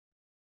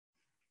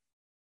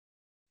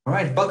All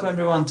right, welcome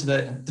everyone.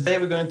 Today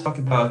we're going to talk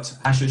about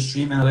Azure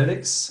Stream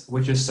Analytics,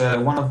 which is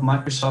one of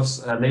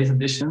Microsoft's latest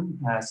addition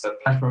as a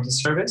platform as a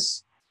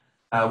service.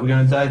 We're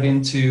going to dive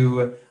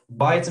into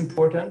why it's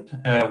important,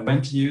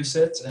 when to use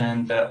it,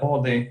 and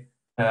all the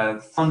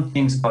fun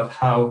things about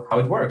how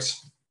it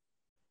works.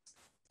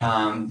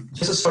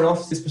 Just to start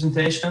off this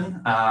presentation,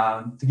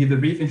 to give a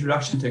brief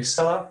introduction to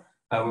Excella,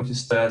 which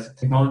is the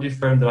technology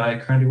firm that I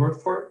currently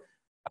work for.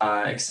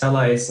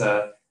 Excella is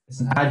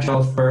an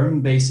agile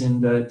firm based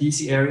in the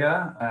DC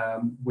area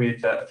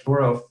with a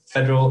flora of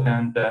federal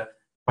and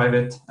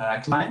private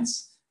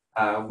clients.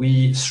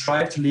 We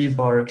strive to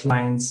leave our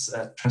clients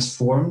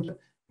transformed,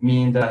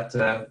 meaning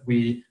that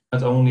we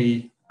not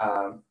only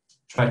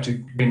try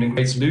to bring in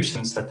great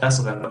solutions that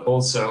dazzle them, but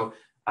also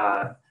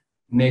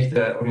make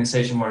the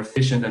organization more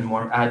efficient and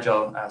more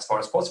agile as far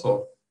as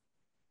possible.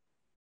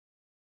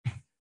 A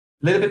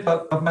little bit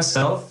about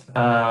myself.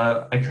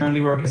 I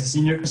currently work as a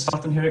senior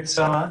consultant here at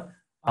Excella.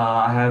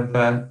 I have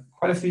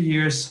quite a few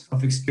years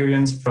of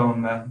experience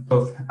from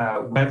both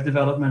web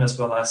development as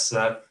well as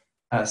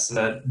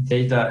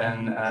data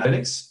and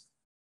analytics.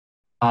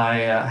 I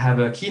have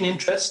a keen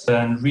interest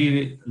and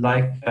really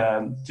like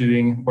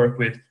doing work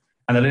with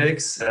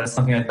analytics,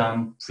 something I've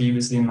done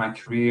previously in my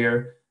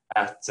career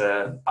at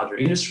other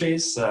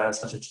industries,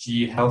 such as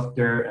GE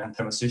Healthcare and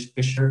Thermo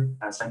Fisher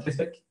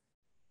Scientific.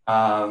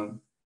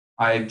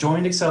 I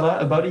joined Excella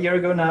about a year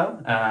ago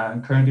now,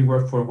 and currently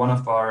work for one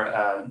of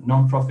our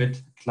nonprofit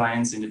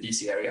clients in the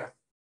DC area.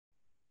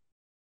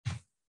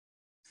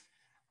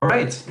 All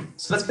right,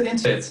 so let's get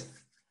into it.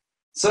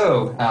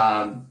 So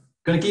I'm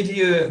going to give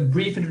you a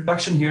brief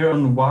introduction here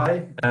on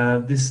why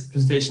this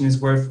presentation is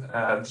worth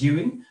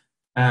viewing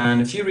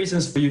and a few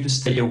reasons for you to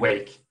stay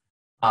awake.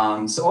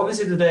 So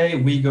obviously today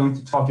we're going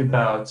to talk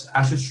about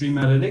Azure Stream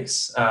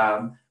Analytics,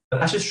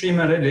 but Azure Stream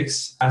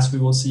Analytics, as we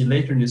will see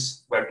later in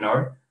this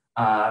webinar,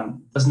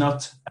 does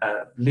not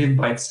live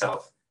by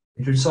itself.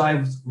 It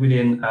resides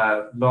within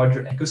a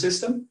larger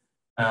ecosystem,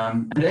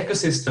 and the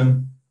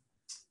ecosystem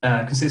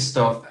consists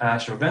of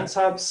Azure Event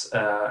Hubs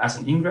as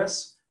an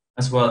ingress,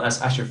 as well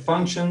as Azure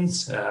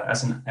Functions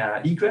as an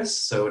egress,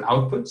 so an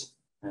output,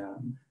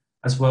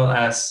 as well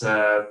as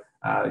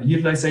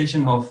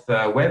utilization of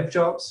web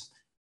jobs.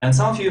 And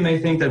some of you may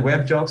think that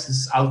web jobs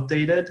is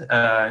outdated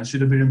and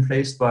should have been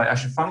replaced by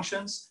Azure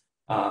Functions.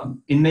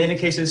 In many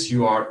cases,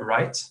 you are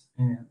right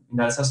in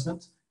that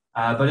assessment,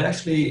 but it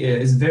actually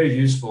is very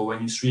useful when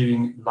you're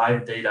streaming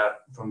live data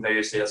from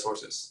various data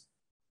sources.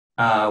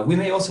 We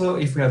may also,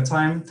 if we have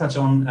time, touch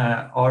on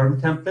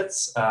ARM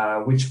templates,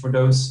 which for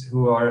those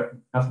who are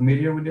not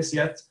familiar with this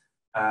yet,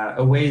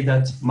 a way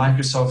that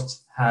Microsoft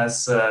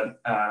has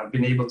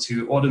been able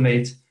to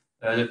automate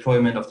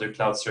deployment of their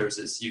cloud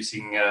services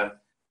using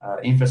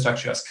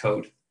infrastructure as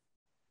code.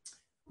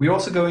 We're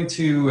also going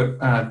to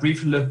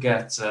briefly look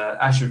at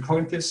Azure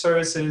Cognitive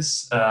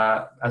Services,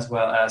 as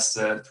well as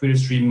Twitter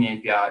Streaming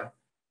API.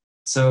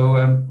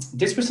 So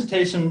this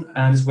presentation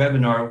and this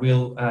webinar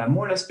will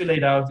more or less be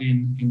laid out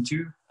in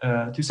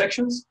two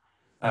sections.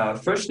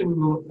 Firstly, we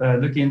will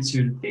look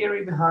into the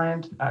theory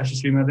behind Azure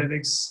Stream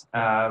Analytics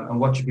and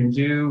what you can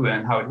do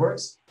and how it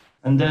works.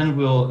 And then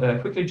we'll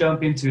quickly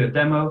jump into a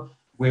demo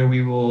where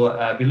we will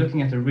be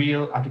looking at a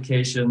real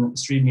application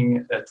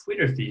streaming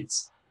Twitter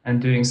feeds and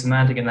doing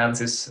semantic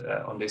analysis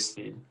on this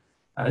feed.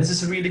 This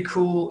is a really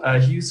cool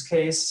use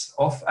case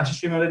of Azure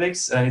Stream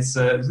Analytics, and it's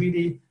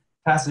really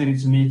fascinating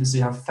to me to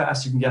see how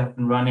fast you can get up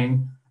and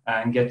running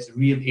and get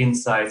real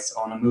insights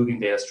on a moving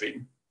data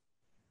stream.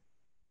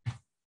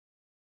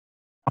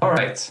 All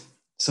right,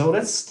 so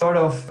let's start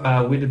off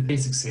with the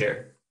basics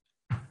here.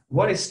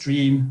 What is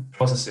stream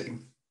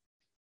processing?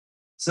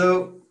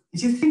 So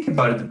if you think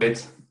about it a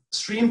bit,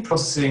 stream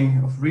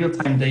processing of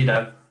real-time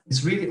data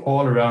is really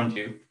all around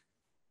you.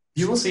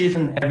 You will see it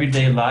in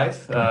everyday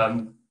life.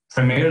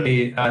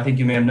 Primarily, I think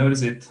you may have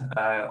noticed it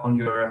on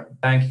your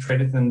bank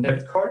credit and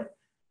debit card.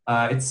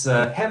 It's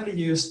heavily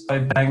used by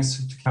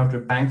banks to counter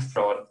bank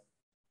fraud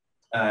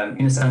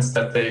in the sense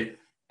that they,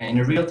 in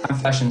a real-time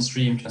fashion,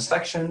 stream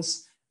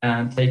transactions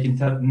and make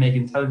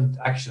intelligent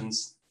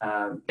actions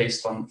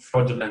based on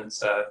fraudulent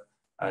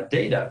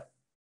data.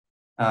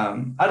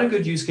 Other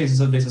good use cases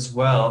of this as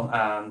well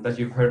that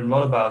you've heard a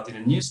lot about in the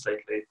news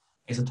lately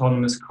is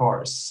autonomous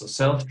cars, so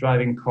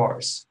self-driving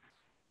cars.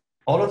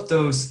 All of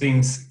those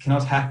things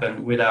cannot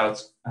happen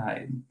without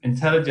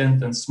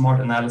intelligent and smart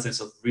analysis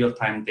of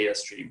real-time data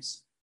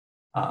streams.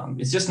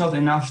 It's just not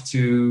enough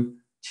to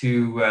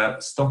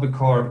stop a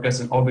car because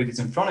an object is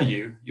in front of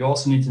you. You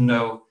also need to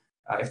know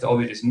if the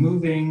object is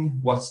moving,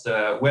 what's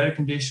the weather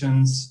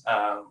conditions,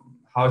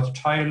 how's the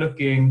tire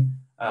looking,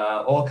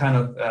 all kind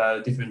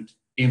of different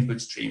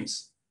input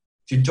streams.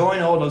 If you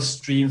join all those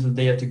streams of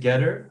data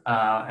together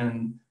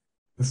and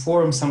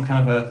perform some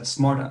kind of a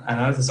smart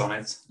analysis on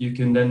it, you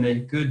can then make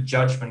a good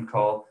judgment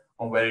call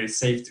on whether it's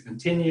safe to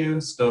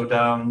continue, slow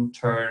down,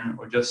 turn,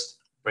 or just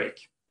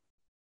brake.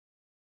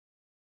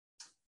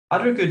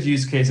 Other good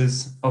use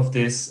cases of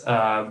this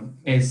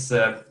is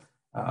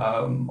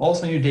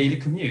also in your daily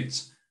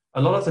commute.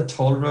 A lot of the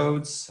toll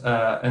roads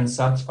and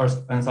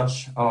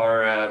such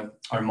are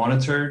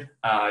monitored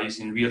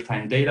using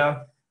real-time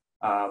data.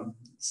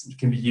 It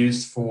can be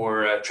used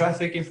for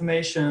traffic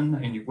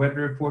information in your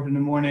weather report in the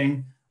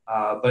morning,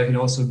 but it can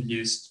also be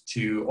used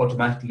to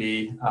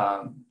automatically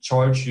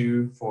charge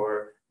you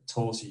for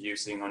tolls you're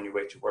using on your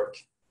way to work.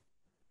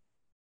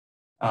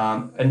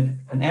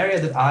 An area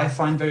that I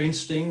find very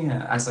interesting,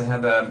 as I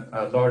have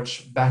a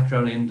large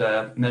background in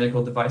the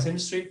medical device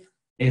industry,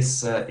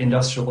 is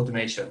industrial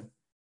automation.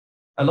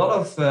 A lot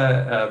of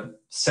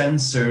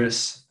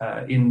sensors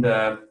in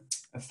the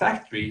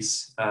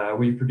factories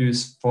where you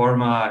produce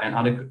pharma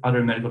and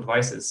other medical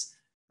devices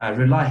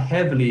rely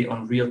heavily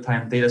on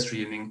real-time data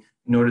streaming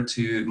in order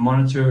to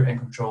monitor and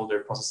control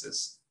their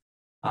processes.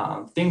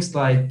 Things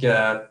like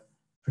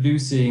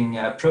producing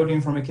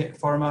protein from a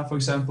pharma, for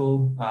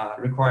example,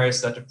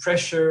 requires that the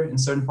pressure in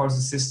certain parts of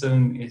the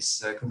system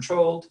is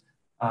controlled,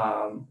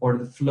 or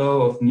the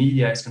flow of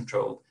media is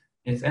controlled.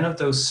 If any of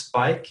those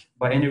spike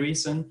by any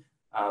reason,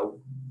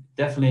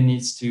 definitely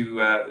needs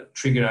to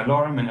trigger an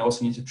alarm, and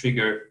also need to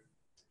trigger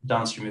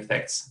downstream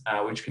effects,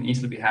 which can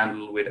easily be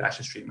handled with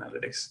Azure Stream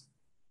Analytics.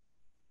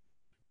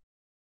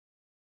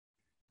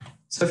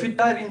 So if we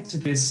dive into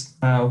this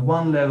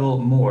one level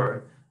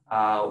more,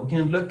 we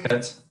can look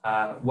at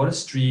what a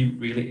stream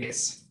really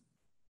is.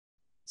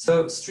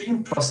 So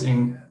stream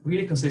processing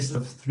really consists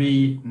of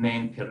three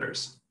main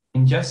pillars: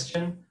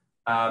 ingestion,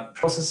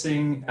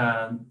 processing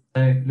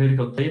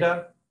analytical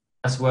data,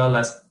 as well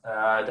as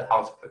the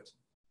output.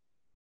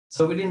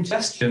 So with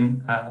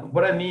ingestion,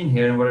 what I mean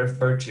here and what I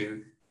refer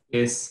to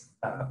is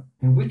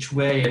in which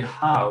way and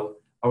how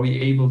are we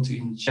able to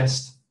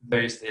ingest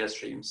various data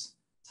streams,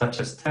 such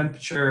as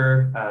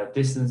temperature,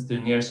 distance to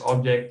the nearest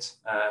object,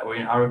 or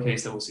in our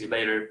case that we'll see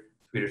later,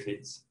 Twitter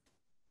feeds.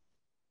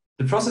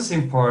 The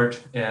processing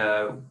part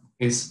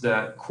is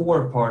the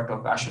core part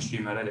of Azure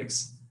Stream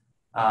Analytics.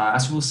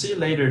 As we'll see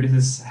later, this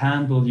is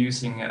handled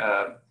using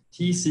a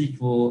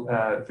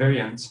T-SQL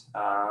variant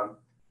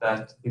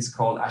that is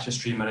called Azure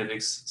Stream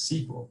Analytics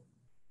SQL.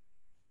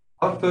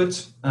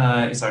 Output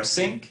is our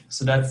sink,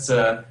 so that's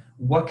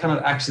what kind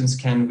of actions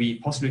can we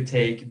possibly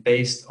take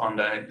based on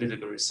the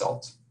analytical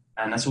result.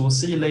 And as we'll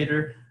see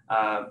later,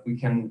 we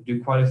can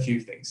do quite a few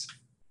things.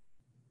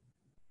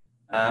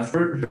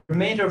 For the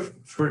remainder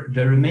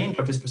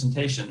of this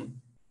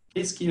presentation,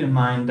 please keep in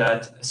mind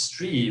that a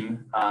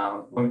stream,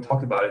 when we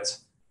talk about it,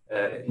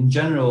 in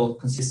general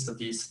consists of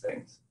these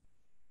things.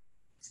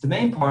 The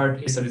main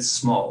part is that it's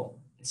small.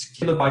 It's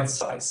kilobyte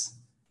size.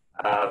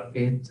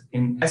 It,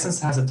 in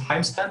essence, has a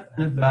timestamp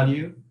and a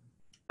value,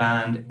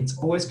 and it's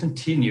always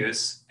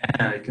continuous,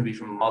 and it can be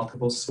from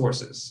multiple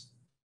sources.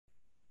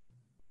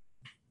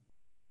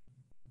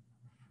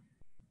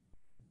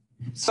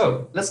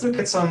 So let's look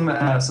at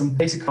some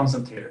basic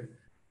concepts here.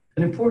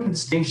 An important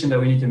distinction that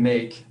we need to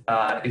make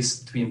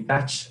is between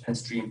batch and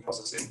stream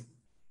processing.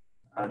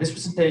 This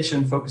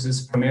presentation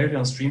focuses primarily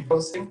on stream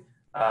processing,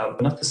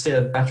 but not to say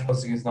that batch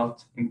processing is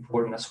not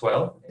important as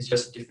well. It's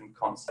just a different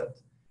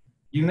concept.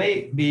 You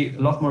may be a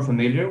lot more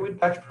familiar with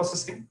batch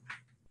processing,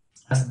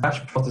 as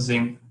batch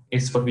processing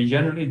is what we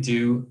generally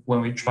do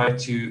when we try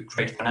to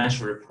create a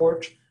financial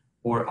report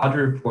or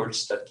other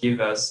reports that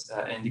give us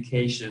an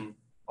indication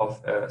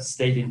of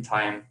state in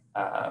time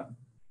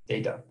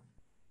data.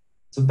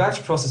 So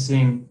batch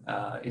processing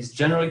is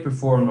generally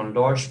performed on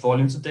large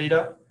volumes of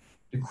data.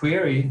 The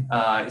query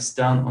is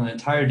done on the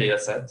entire data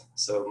set,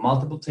 so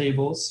multiple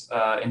tables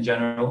in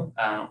general,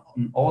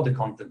 on all the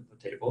content of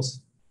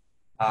tables.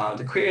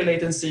 The query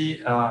latency,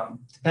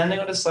 depending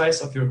on the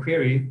size of your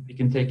query, it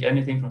can take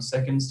anything from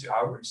seconds to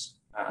hours,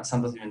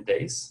 sometimes even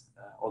days,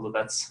 although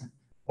that's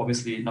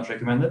obviously not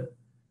recommended.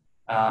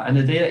 And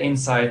the data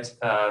insight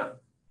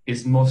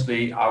is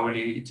mostly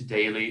hourly to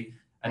daily,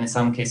 and in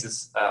some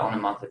cases on a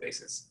monthly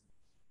basis.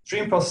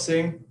 Stream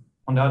processing,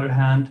 on the other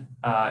hand,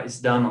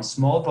 is done on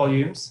small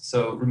volumes.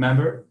 So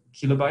remember,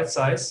 kilobyte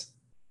size.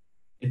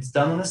 It's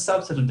done on a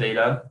subset of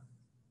data,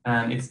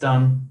 and it's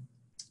done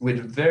with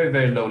very,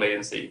 very low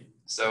latency.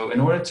 So in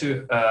order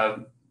to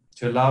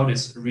allow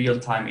this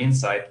real-time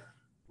insight,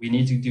 we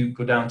need to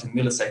go down to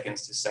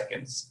milliseconds to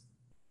seconds.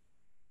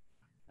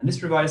 And this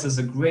provides us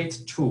a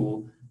great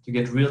tool to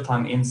get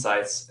real-time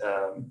insights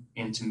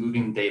into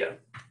moving data.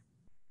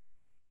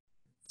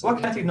 So what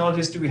kind of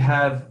technologies do we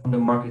have on the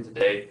market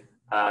today,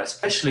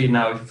 especially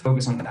now if we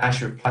focus on the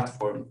Azure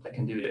platform that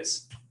can do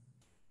this?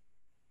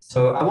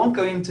 So I won't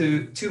go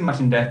into too much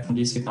in depth on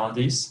these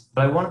technologies,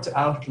 but I want to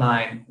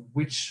outline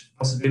which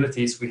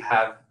possibilities we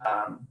have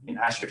in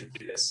Azure to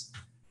do this.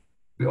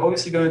 We're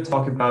obviously going to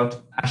talk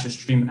about Azure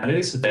Stream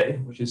Analytics today,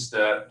 which is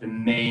the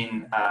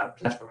main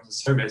platform as a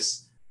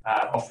service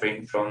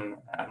offering from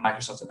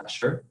Microsoft and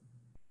Azure.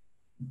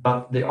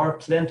 But there are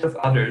plenty of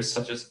others,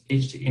 such as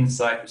HT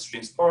Insight with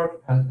Stream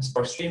Spark,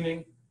 Spark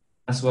Streaming,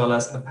 as well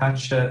as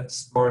Apache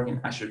Spark in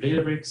Azure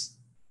Databricks,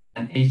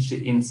 and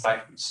HT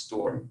Insight with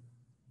Storm.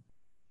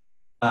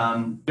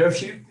 There are a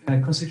few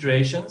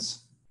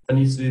considerations that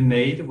needs to be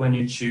made when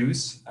you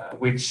choose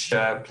which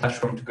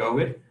platform to go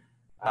with.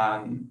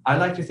 I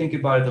like to think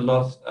about it a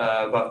lot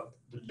about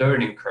the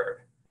learning curve.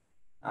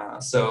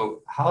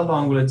 So how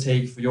long will it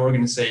take for your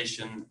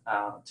organization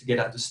to get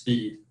up to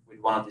speed with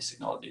one of these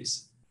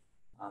technologies?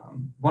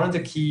 One of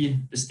the key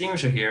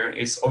distinguisher here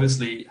is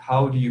obviously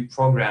how do you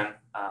program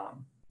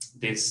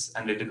this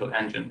analytical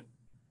engine.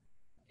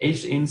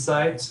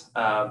 Insight,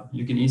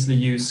 you can easily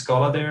use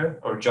Scala there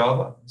or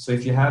Java. So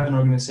if you have an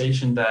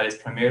organization that is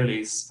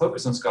primarily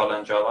focused on Scala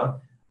and Java,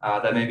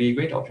 that may be a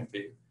great option for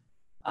you.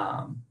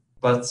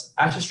 But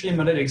Azure Stream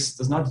Analytics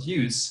does not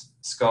use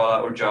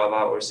Scala or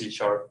Java or C#.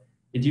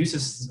 It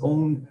uses its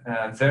own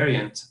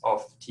variant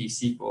of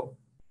T-SQL.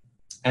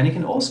 And it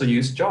can also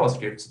use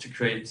JavaScript to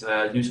create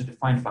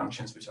user-defined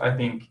functions, which I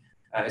think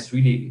is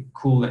really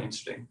cool and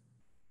interesting.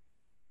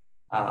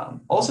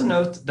 Also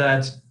note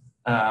that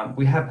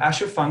we have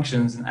Azure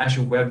Functions and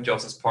Azure Web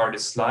Jobs as part of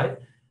this slide.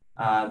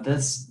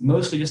 That's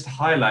mostly just to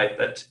highlight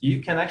that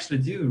you can actually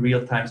do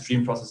real-time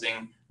stream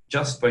processing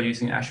just by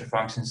using Azure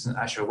Functions and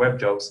Azure Web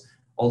Jobs,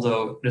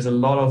 although there's a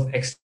lot of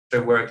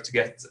extra work to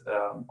get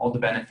all the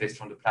benefits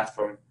from the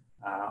platform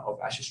of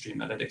Azure Stream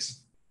Analytics.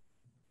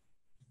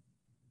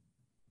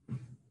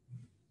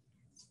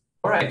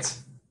 All right,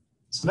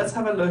 so let's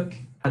have a look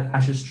at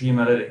Azure Stream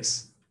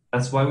Analytics.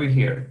 That's why we're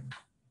here.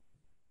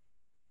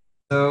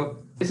 So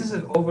this is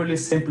an overly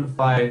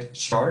simplified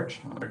chart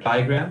or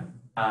diagram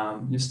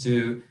just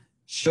to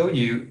show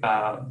you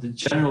the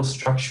general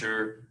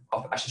structure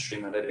of Azure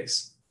Stream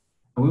Analytics.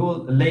 And we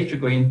will later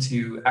go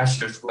into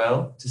Azure as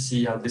well to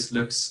see how this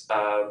looks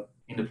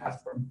in the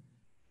platform.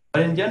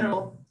 But in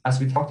general,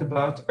 as we talked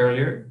about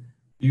earlier,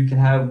 you can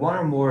have one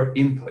or more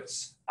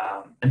inputs.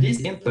 And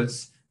these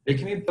inputs, they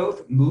can be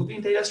both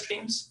moving data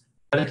streams,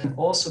 but it can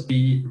also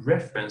be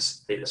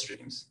reference data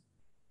streams.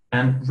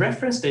 And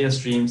reference data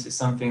streams is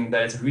something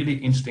that is a really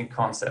interesting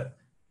concept.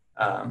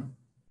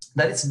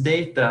 That it's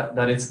data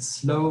that is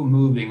slow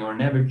moving or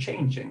never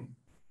changing.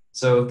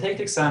 So take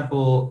the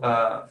example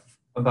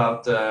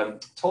about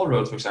toll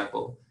roads, for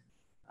example.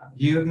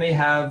 You may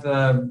have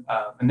a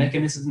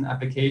mechanism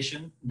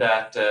application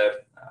that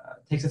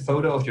takes a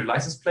photo of your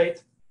license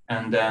plate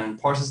and then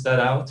parses that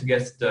out to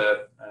get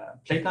the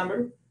plate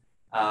number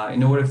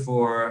in order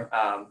for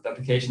the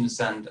application to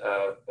send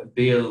a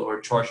bill or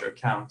charge your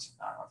account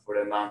for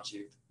the amount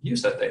you've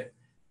used that day.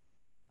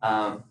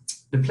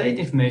 The plate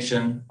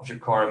information of your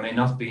car may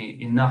not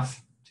be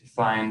enough to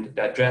find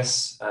the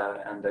address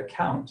and the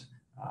account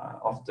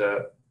of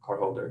the car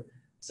holder.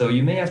 So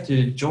you may have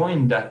to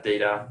join that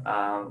data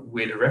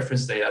with the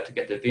reference data to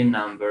get the VIN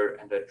number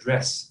and the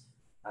address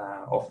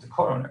of the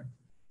car owner.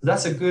 So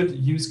that's a good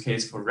use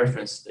case for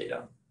reference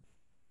data.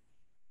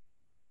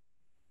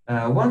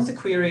 Once the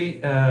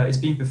query is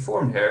being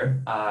performed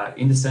here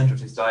in the center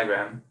of this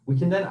diagram, we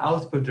can then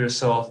output the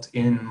result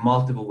in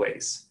multiple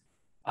ways.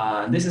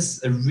 This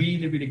is a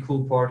really, really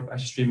cool part of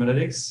Azure Stream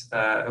Analytics,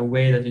 a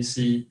way that you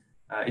see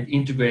it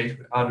integrates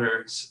with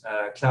other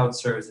cloud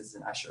services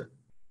in Azure.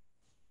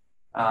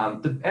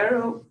 The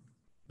arrow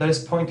that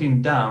is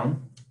pointing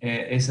down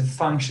is a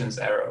functions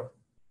arrow.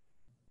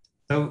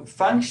 So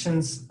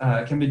functions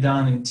can be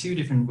done in two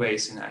different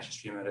ways in Azure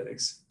Stream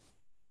Analytics.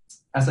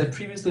 As I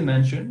previously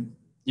mentioned,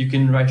 you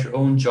can write your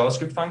own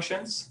JavaScript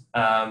functions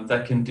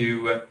that can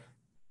do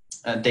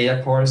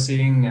data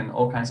parsing and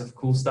all kinds of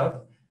cool stuff.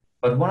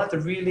 But one of the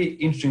really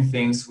interesting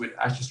things with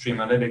Azure Stream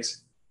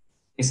Analytics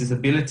is its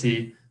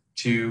ability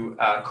to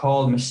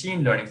call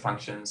machine learning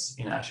functions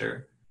in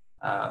Azure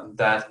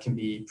that can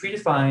be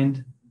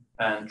predefined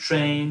and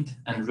trained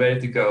and ready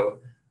to go.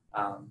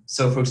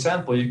 So for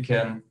example, you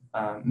can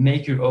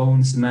make your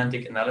own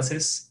semantic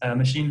analysis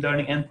machine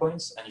learning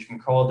endpoints, and you can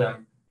call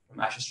them from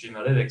Azure Stream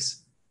Analytics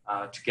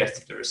to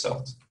get the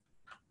result.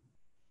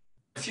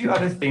 A few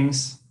other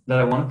things that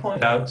I want to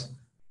point out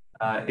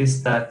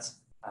is that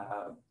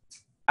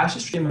Azure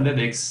Stream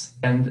Analytics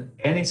and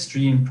any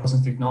stream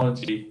processing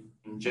technology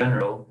in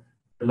general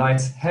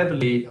relies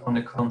heavily on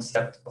the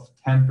concept of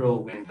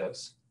temporal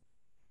windows.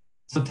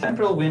 So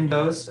temporal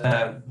windows,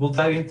 we'll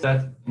dive into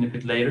that in a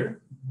bit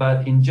later,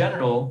 but in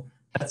general,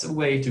 that's a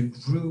way to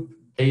group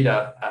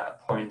data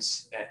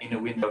points in a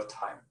window of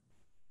time.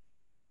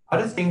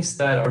 Other things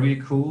that are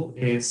really cool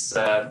is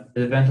the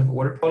event of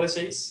order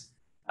policies.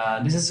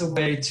 This is a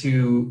way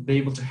to be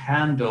able to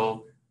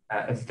handle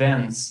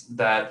events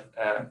that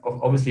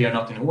obviously are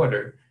not in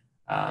order.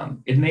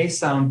 It may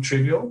sound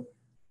trivial,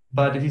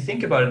 but if you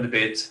think about it a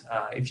bit,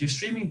 if you're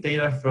streaming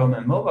data from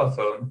a mobile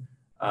phone,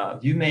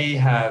 you may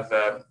have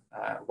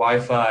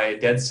Wi-Fi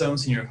dead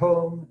zones in your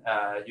home,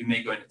 you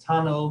may go in a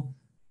tunnel,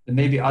 there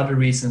may be other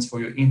reasons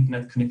for your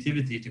internet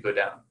connectivity to go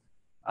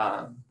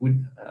down.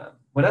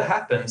 When that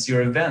happens,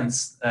 your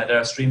events that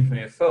are streamed from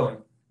your phone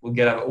will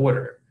get out of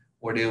order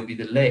or they will be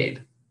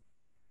delayed.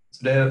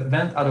 So the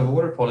event out of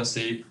order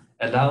policy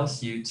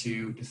allows you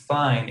to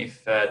define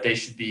if they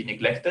should be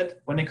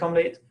neglected when they come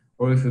late,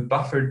 or if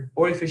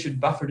you should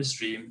buffer the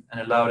stream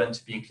and allow them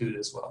to be included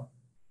as well.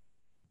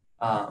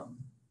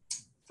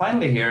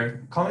 Finally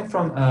here, coming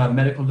from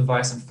medical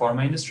device and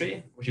pharma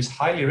industry, which is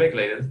highly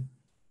regulated,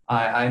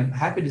 I'm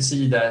happy to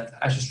see that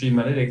Azure Stream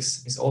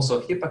Analytics is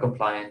also HIPAA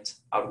compliant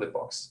out of the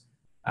box,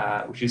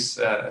 which is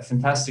a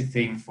fantastic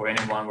thing for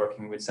anyone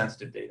working with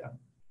sensitive data.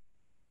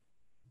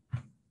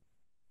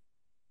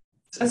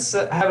 So let's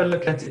have a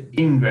look at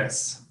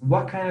ingress.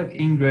 What kind of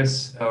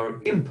ingress or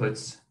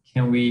inputs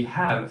can we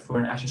have for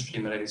an Azure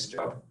Stream Analytics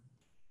job?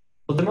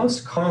 Well, the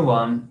most common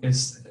one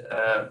is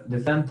the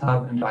Event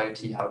Hub and the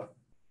IoT Hub.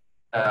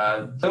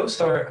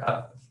 Those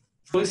are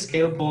fully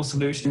scalable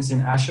solutions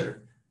in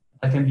Azure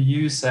that can be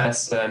used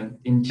as an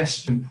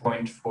ingestion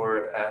point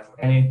for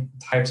any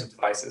types of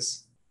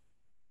devices.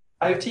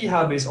 IoT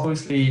Hub is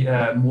obviously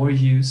more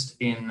used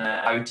in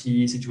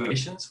IoT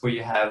situations where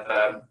you have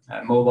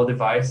mobile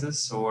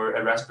devices or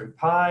a Raspberry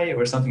Pi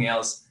or something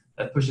else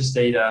that pushes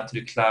data to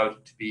the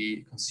cloud to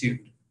be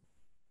consumed.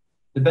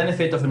 The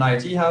benefit of an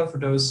IoT Hub, for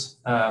those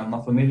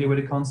not familiar with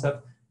the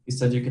concept, is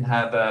that you can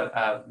have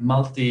a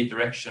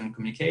multi-direction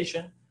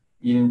communication,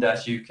 meaning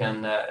that you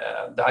can,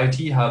 the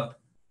IoT Hub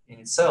in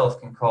itself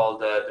can call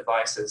the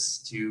devices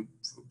to,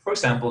 for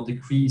example,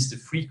 decrease the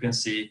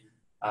frequency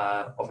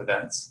of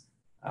events.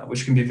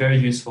 Which can be very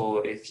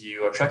useful if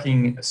you are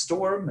tracking a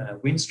storm,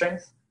 wind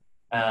strength,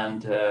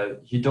 and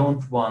you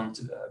don't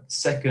want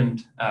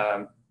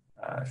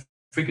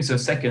frequency of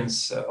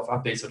seconds of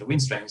updates of the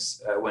wind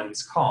strengths when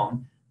it's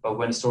calm, but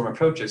when the storm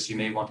approaches, you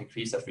may want to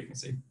increase that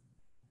frequency.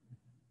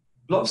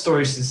 Blob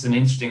storage is an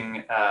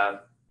interesting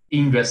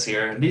ingress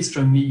here, at least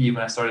for me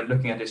when I started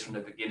looking at this from the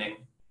beginning.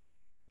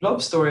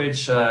 Blob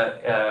storage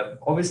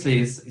obviously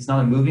is not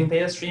a moving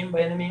data stream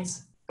by any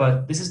means,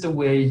 but this is the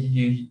way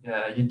you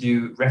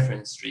do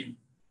reference stream.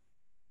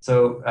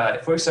 So,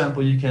 for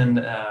example, you can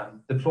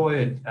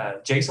deploy a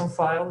JSON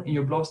file in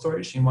your blob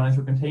storage in one of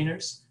your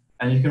containers,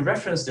 and you can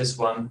reference this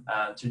one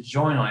to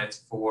join on it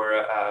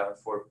for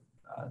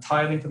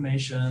tile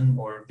information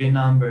or VIN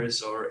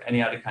numbers or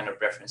any other kind of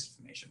reference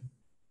information.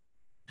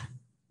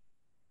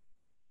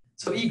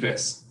 So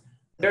egress.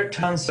 There are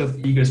tons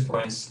of egress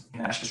points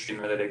in Azure Stream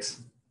Analytics,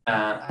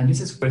 and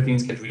this is where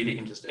things get really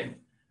interesting.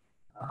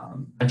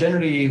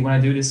 Generally, when I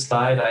do this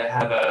slide, I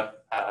have a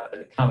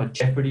kind of a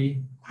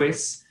Jeopardy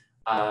quiz.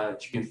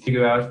 You can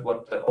figure out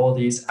what all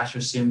these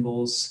Azure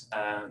symbols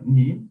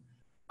mean.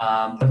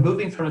 But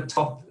moving from the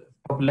top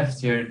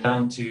left here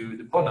down to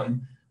the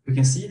bottom, we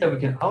can see that we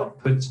can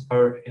output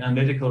our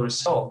analytical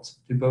result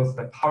to both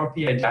a Power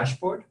BI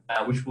dashboard,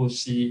 which we'll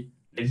see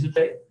later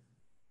today.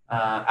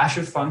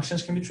 Azure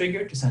functions can be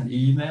triggered to send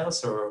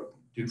emails or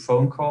do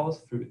phone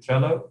calls through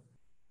Trello.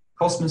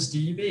 Cosmos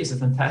DB is a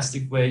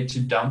fantastic way to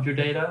dump your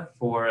data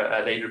for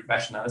a later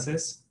batch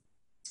analysis.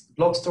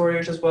 Blob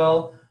storage as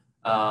well.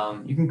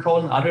 You can call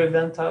another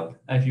event hub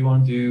if you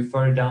want to do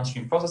further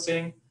downstream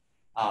processing.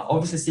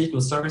 Obviously,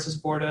 SQL Server is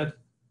supported.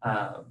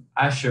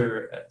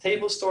 Azure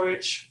table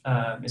storage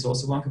is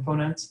also one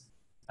component.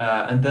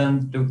 And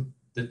then the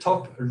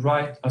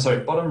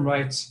bottom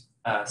right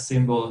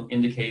symbol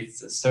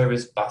indicates a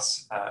service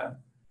bus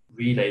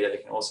relay that you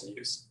can also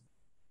use.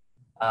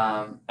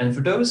 And for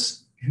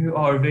those who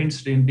are very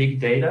interested in big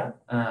data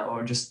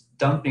or just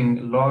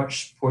dumping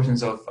large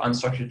portions of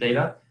unstructured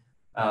data,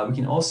 we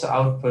can also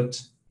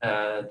output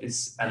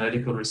this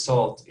analytical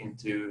result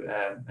into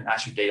an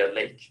Azure data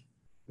lake,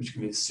 which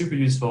can be super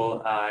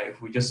useful if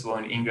we just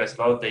want to ingress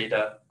a lot of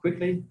data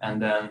quickly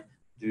and then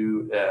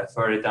do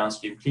further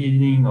downstream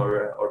cleaning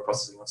or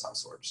processing of some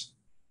sorts.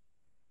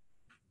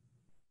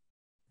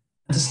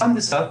 And to sum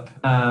this up,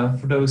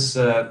 for those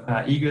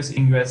egress,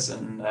 ingress,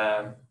 and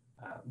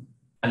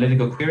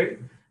analytical query,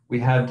 we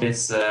have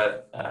this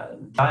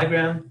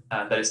diagram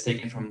that is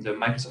taken from the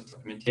Microsoft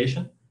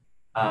documentation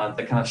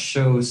that kind of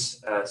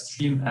shows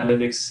stream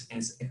analytics in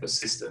its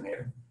ecosystem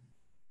here.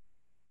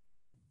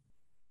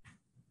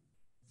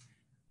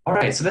 All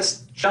right, so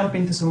let's jump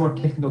into some more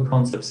technical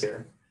concepts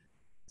here.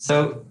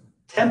 So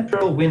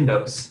temporal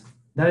windows,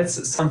 that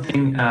is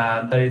something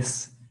that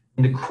is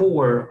in the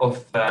core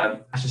of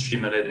Azure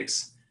Stream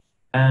Analytics.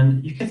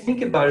 And you can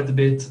think about it a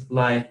bit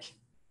like,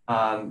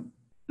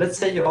 let's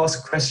say you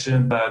ask a question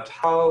about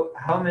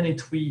how many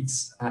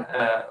tweets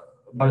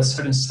about a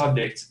certain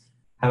subject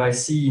have I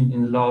seen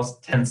in the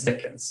last 10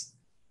 seconds?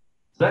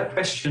 So that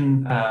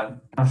question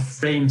kind of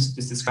frames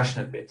this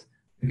discussion a bit,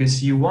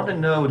 because you want to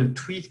know the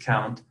tweet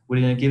count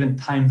within a given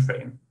time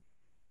frame.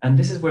 And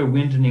this is where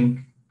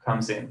windowing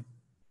comes in.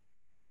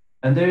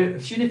 And there are a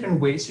few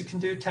different ways you can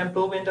do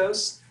temporal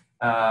windows.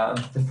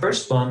 The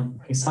first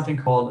one is something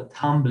called a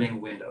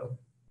tumbling window.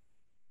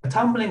 A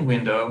tumbling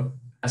window,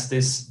 as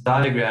this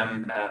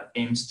diagram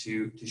aims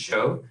to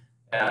show,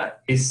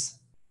 is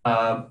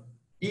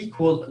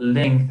equal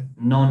length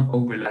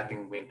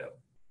non-overlapping window.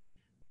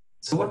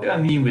 So what do I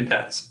mean with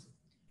that?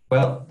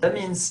 Well, that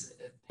means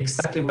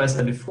exactly what I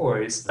said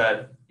before, is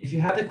that if you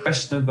have a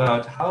question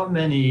about how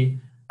many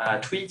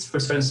tweets for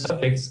certain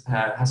subjects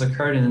has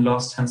occurred in the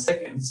last 10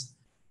 seconds,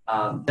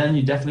 then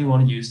you definitely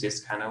want to use this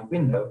kind of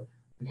window,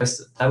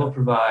 because that will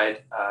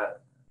provide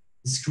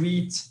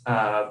discrete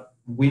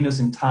windows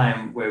in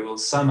time where we'll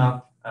sum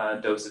up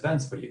those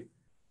events for you.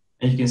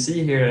 And you can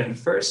see here in the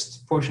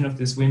first portion of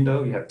this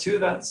window, you have 2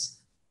 events.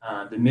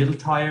 The middle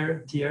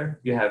tier,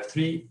 you have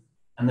 3.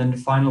 And then the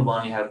final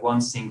one, you have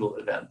 1 single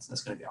event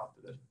that's going to be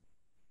outputted.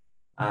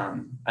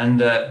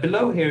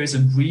 Below here is a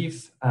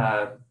brief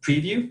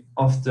preview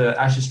of the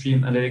Azure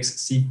Stream Analytics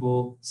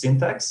SQL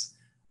syntax.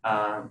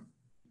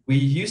 We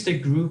used a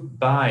group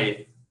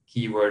by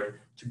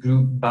keyword to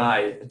group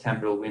by a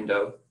temporal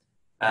window.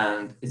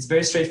 And it's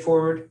very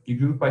straightforward. You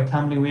group by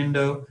tumbling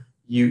window.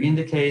 You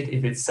indicate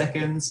if it's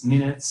seconds,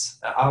 minutes,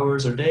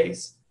 hours, or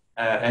days.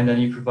 And then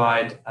you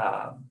provide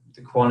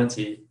the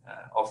quantity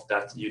of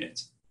that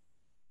unit.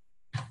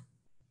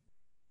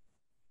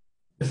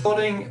 The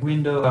following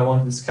window I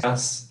want to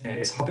discuss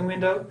is hopping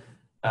window.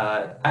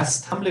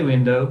 As tumbling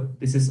window,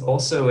 this is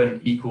also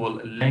an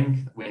equal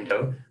length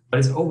window, but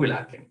it's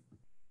overlapping.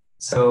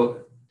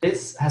 So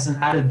this has an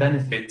added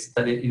benefit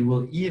that it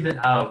will even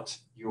out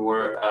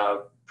your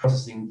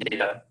processing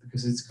data,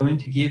 because it's going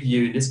to give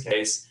you, in this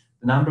case,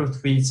 the number of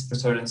tweets per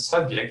certain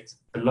subject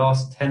the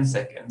last 10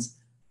 seconds,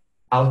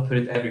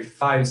 outputted every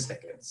 5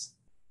 seconds.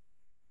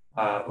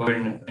 Or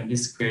in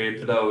this query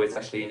below, it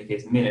actually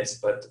indicates minutes,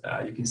 but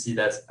you can see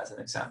that as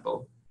an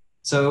example.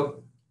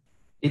 So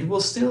it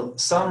will still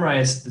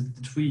summarize the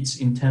tweets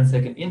in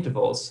 10-second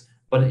intervals,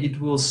 but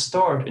it will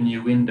start a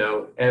new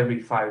window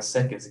every 5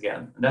 seconds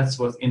again. And that's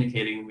what's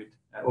indicating with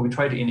what we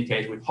try to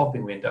indicate with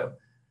hopping window.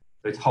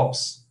 So it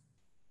hops.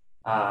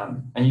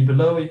 And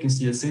below you can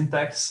see the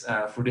syntax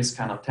for this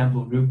kind of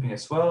temporal grouping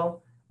as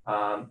well.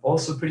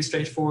 Also pretty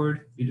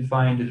straightforward. You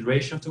define the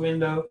duration of the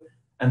window,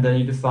 and then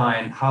you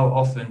define how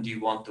often do you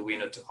want the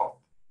window to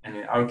hop. And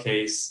in our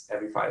case,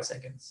 every 5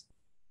 seconds.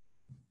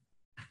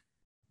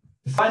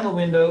 The final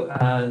window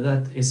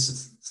that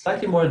is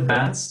slightly more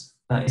advanced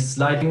is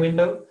sliding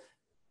window.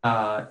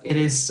 It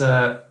is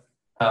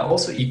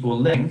also equal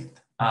length,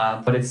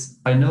 but it's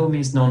by no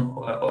means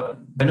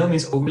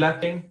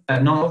non-overlapping,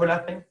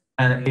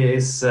 and it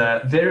is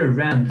very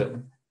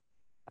random.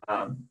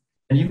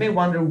 And you may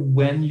wonder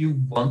when you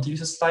want to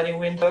use a sliding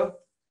window.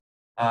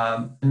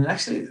 And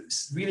actually,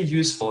 it's really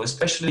useful,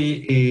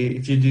 especially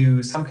if you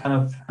do some kind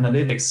of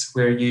analytics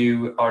where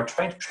you are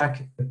trying to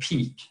track a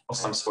peak of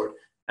some sort,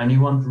 and you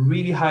want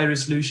really high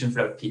resolution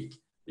for that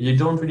peak. You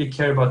don't really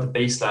care about the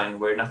baseline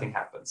where nothing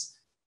happens.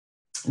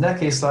 In that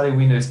case, sliding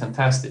window is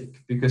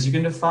fantastic, because you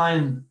can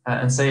define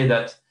and say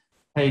that,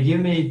 hey, give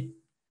me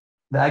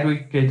the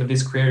aggregate of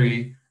this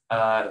query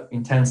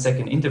in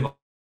 10-second intervals,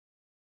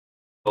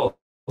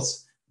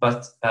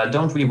 but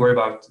don't really worry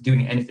about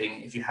doing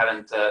anything if you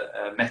haven't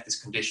met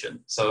this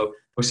condition. So,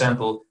 for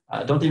example,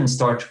 don't even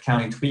start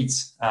counting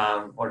tweets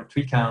or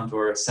tweet count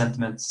or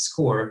sentiment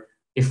score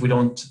if we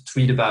don't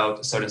tweet about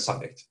a certain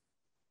subject.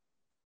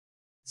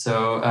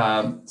 So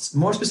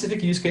more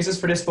specific use cases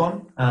for this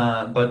one,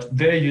 but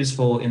very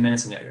useful in many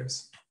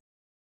scenarios.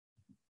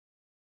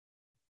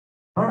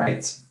 All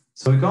right,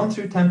 so we've gone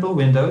through temporal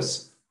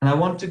windows, and I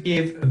want to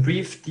give a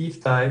brief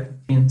deep dive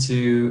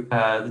into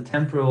the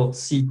temporal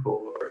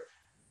SQL,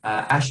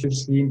 Azure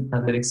Stream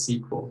Analytics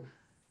SQL,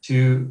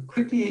 to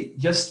quickly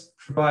just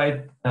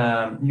provide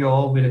you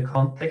all with a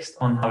context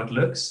on how it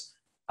looks,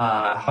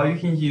 how you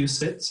can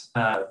use it,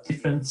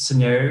 different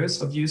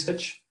scenarios of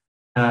usage,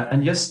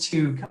 and just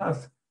to kind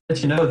of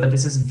let you know that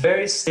this is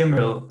very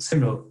similar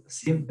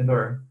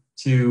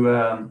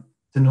to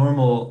the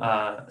normal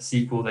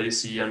SQL that you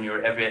see on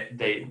your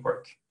everyday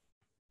work.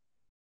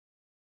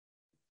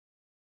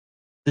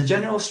 The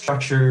general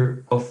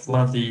structure of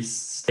one of these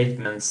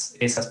statements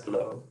is as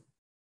below.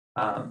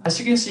 As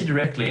you can see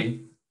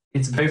directly,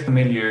 it's very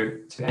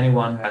familiar to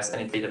anyone who has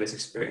any database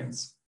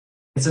experience.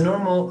 It's a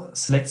normal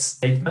select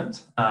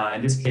statement.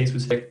 In this case, we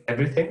select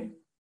everything.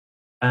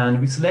 And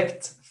we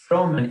select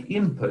from an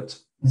input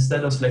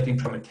instead of selecting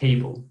from a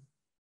table.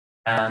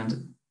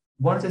 And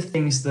one of the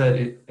things that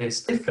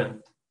is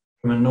different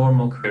from a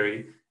normal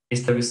query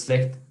is that we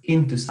select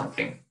into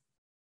something.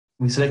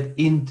 We select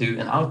into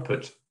an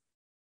output.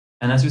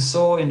 And as we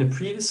saw in the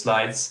previous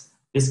slides,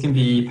 this can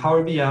be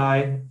Power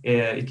BI,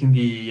 it can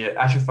be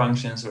Azure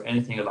Functions, or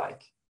anything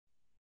alike.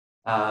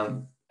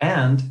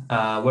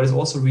 What is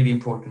also really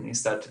important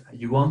is that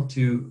you want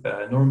to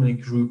normally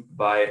group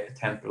by a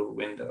temporal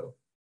window.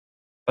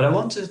 But I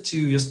wanted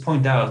to just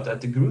point out that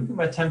the grouping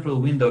by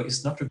temporal window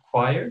is not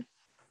required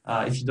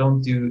if you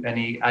don't do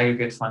any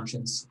aggregate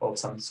functions of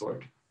some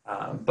sort.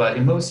 But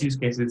in most use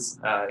cases,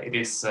 it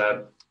is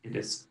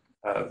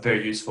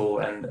very useful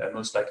and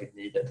most likely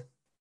needed.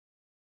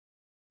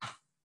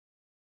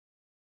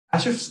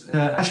 Azure Stream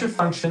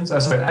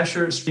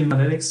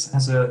Analytics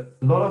has a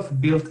lot of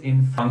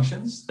built-in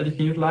functions that you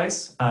can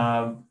utilize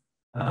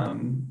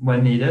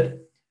when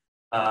needed.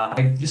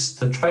 I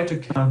just try to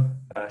kind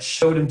of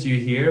show them to you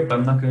here, but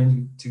I'm not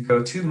going to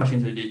go too much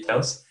into the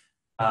details.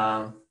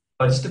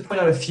 But just to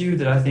point out a few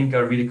that I think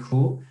are really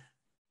cool.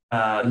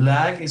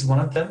 Lag is one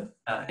of them.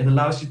 It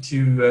allows you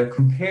to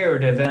compare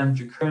the event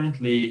you're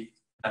currently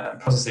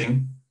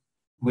processing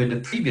with the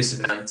previous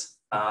event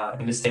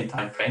in the same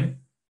time frame.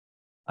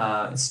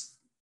 It's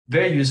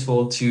very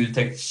useful to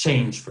detect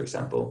change, for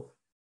example.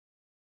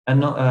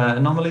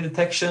 Anomaly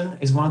detection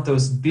is one of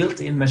those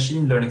built-in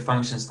machine learning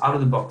functions out of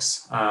the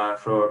box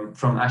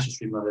from Azure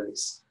Stream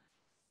Analytics.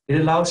 It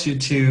allows you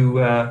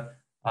to,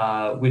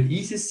 with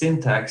easy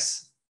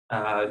syntax,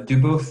 do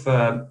both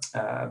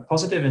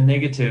positive and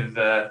negative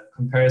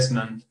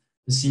comparison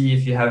to see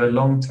if you have a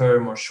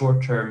long-term or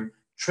short-term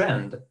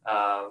trend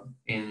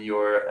in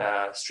your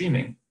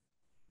streaming.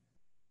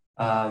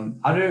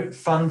 Other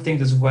fun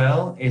things as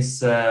well is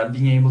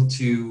being able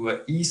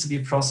to easily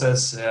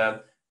process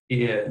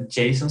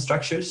JSON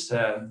structures.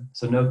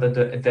 So note that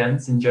the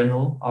events in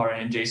general are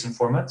in JSON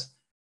format.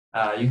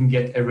 You can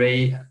get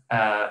array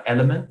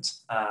element.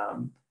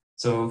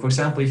 So for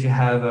example, if you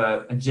have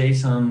a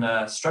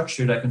JSON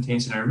structure that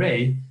contains an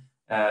array,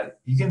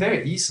 you can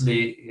very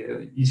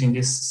easily, using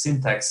this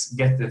syntax,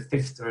 get the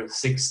 5th or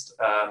 6th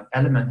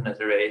element in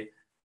that array,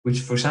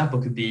 which for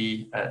example could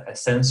be a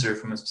sensor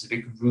from a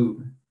specific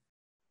room.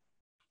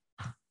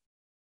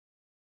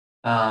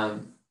 All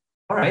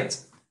right,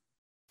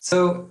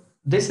 so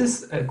this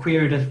is a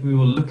query that we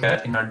will look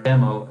at in our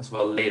demo as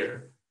well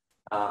later.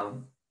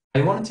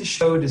 I wanted to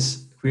show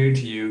this query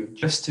to you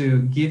just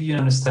to give you an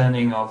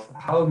understanding of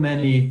how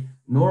many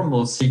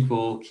normal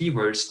SQL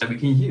keywords that we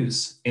can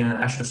use in an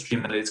Azure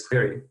Stream Analytics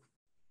query.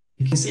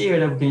 You can see here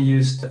that we can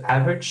use the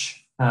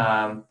average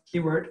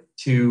keyword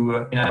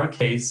to, in our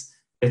case,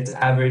 get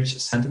the average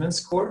sentiment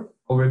score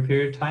over a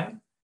period of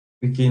time.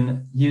 We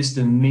can use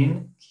the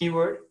min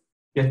keyword,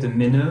 get the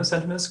minimum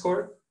sentiment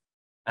score,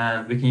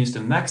 and we can use the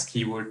max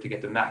keyword to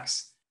get the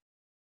max.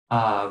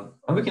 And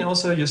we can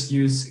also just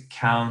use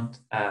count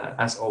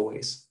as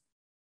always.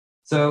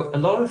 So a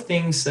lot of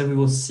things that we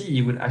will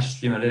see with Azure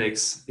Stream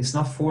Analytics is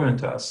not foreign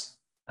to us.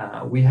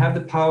 We have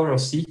the power of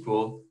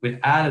SQL with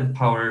added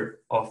power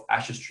of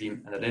Azure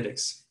Stream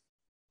Analytics.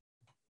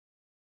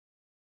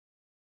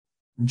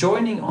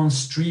 Joining on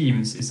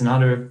streams is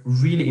another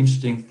really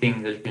interesting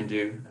thing that you can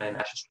do in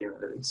Azure Stream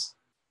Analytics.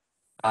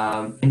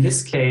 In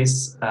this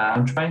case,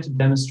 I'm trying to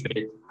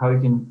demonstrate how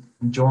you can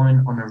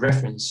join on a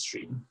reference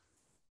stream.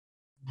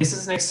 This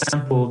is an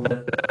example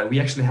that we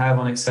actually have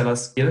on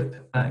Excella's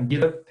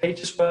GitHub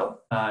page as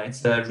well.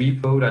 It's a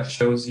repo that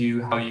shows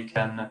you how you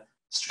can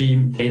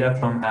stream data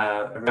from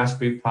a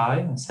Raspberry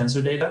Pi,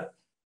 sensor data.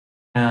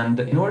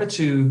 And in order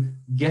to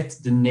get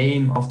the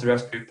name of the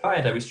Raspberry Pi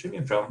that we're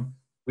streaming from,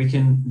 we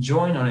can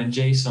join on a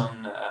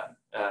JSON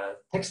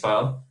text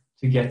file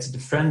to get the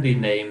friendly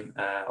name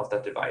of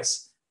that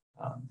device.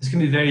 This can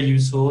be very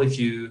useful if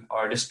you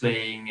are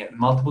displaying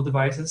multiple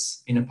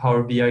devices in a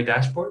Power BI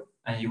dashboard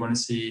and you want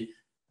to see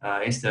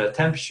is the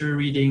temperature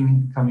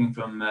reading coming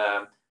from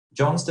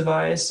John's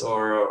device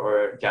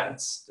or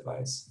Janet's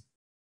device.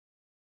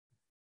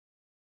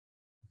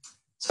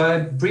 So I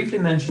briefly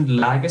mentioned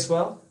lag as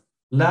well.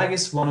 Lag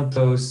is one of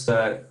those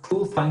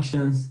cool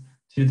functions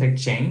to detect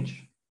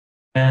change.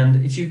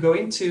 And if you go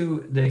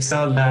into the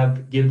Excel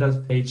Lab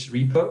GitHub page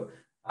repo,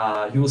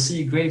 you will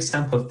see a great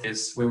example of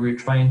this where we're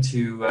trying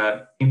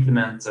to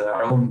implement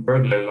our own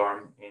burglar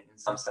alarm in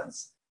some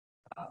sense.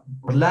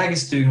 What lag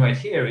is doing right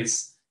here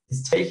is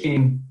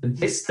taking the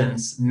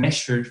distance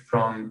measured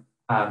from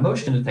a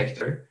motion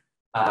detector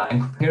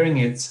and comparing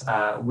it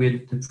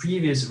with the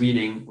previous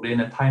reading within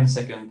a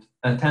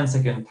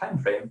 10-second time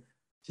frame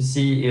to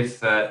see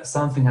if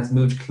something has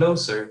moved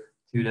closer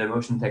to the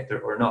motion detector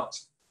or not.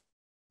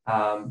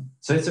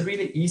 So it's a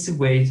really easy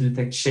way to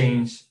detect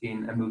change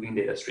in a moving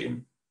data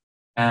stream.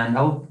 And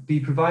I'll be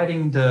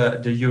providing the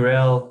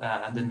URL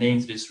and the name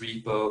to this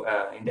repo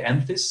in the end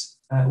of this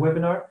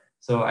webinar.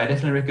 So I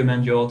definitely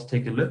recommend you all to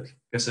take a look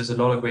because there's a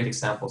lot of great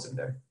examples in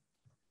there.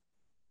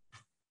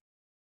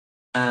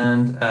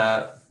 And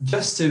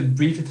just to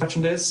briefly touch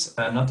on this,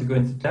 not to go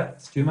into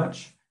depth too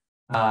much,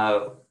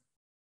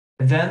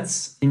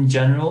 events in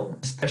general,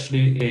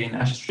 especially in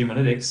Azure Stream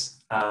Analytics,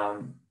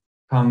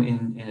 come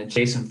in a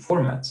JSON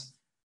format.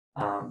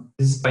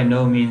 This is by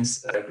no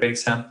means a great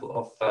example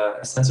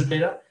of sensor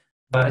data,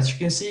 but as you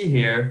can see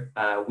here,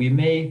 we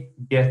may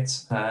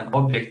get an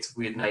object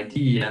with an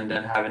ID and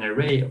then have an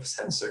array of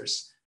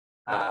sensors.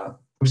 For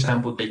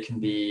example, they can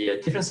be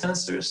different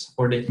sensors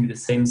or they can be the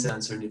same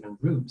sensor in different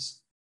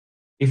rooms.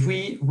 If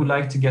we would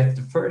like to get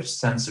the first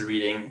sensor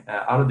reading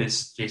out of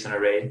this JSON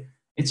array,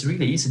 it's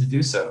really easy to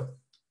do so.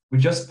 We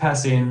just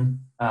pass in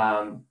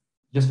the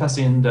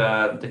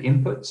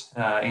input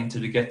into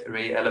the get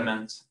array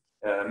element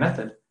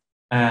method,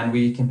 and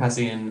we can pass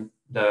in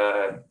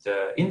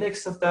the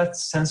index of that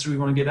sensor we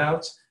want to get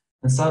out,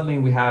 and suddenly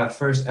we have a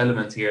first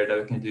element here that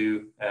we can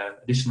do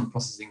additional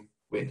processing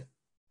with.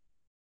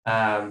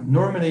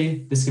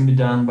 Normally, this can be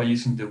done by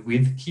using the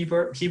with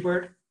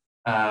keyword,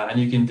 and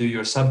you can do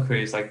your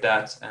subqueries like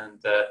that and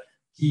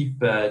keep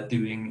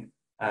doing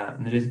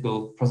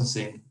analytical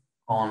processing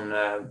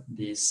on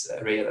these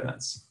array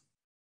elements.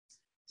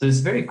 So it's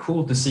very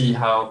cool to see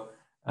how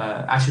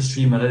Azure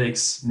Stream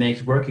Analytics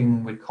makes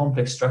working with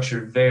complex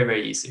structure very,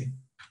 very easy.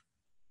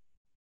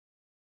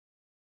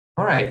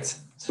 All right,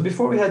 so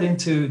before we head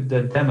into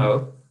the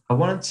demo, I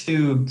wanted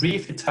to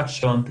briefly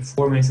touch on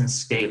performance and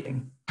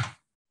scaling.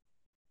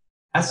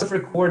 As of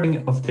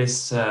recording of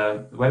this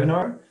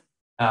webinar,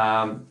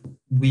 a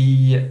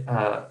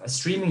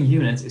streaming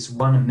unit is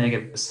 1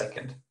 megabit per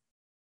second.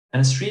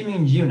 And a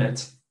streaming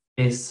unit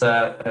is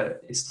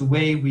the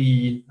way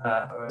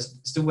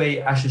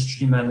Azure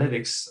Stream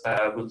Analytics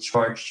will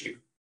charge you.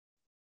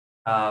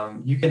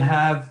 You can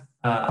have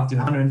up to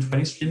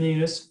 120 streaming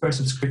units per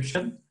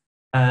subscription,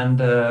 and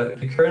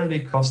they currently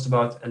cost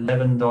about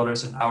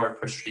 $11 an hour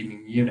per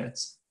streaming unit.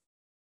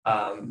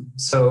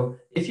 So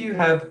if you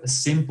have a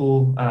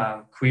simple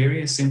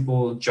query, a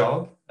simple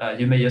job,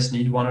 you may just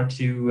need 1 or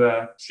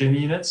 2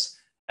 streaming units,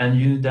 and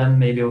you then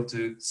may be able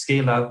to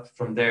scale up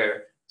from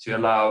there to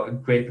allow a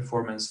great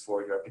performance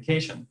for your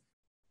application.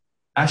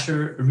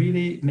 Azure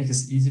really makes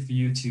it easy for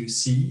you to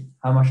see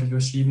how much of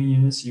your streaming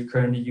units you're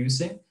currently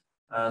using,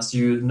 so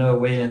you know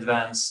way in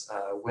advance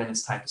when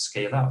it's time to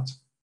scale out.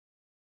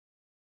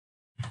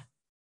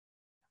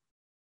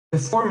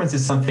 Performance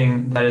is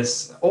something that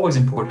is always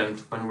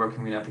important when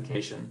working with an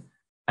application.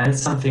 And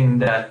it's something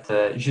that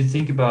you should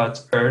think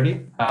about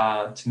early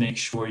to make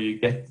sure you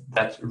get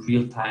that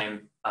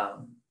real-time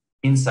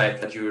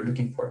insight that you're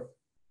looking for.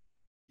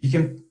 You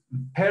can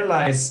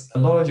parallelize a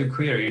lot of your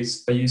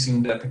queries by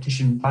using the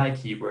partition by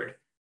keyword.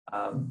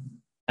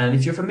 And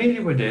if you're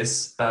familiar with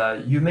this,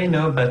 you may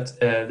know that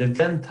the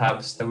event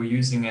hubs that we're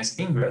using as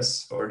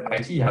ingress, or the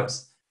IT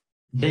hubs,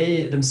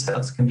 they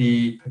themselves can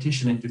be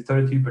partitioned into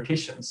 32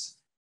 partitions,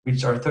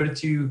 which are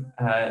 32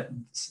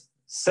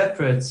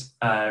 separate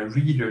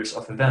readers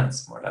of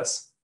events, more or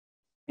less.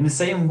 In the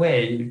same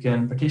way, you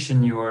can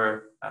partition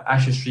your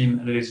Azure Stream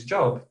Analytics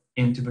job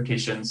into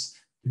partitions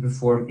to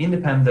perform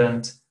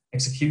independent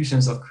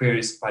executions of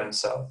queries by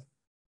themselves.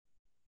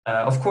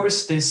 Of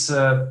course, this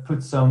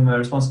puts some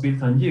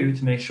responsibility on you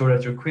to make sure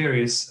that your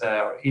queries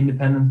are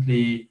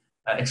independently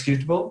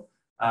executable,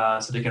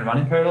 so they can run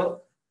in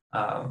parallel.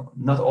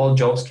 Not all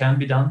jobs can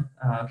be run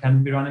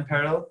in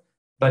parallel,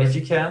 but if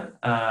you can,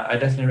 I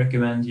definitely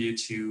recommend you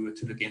to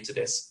look into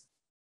this.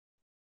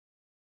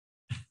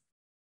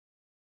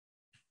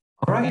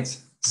 All right,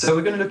 so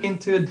we're going to look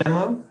into a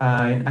demo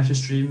in Azure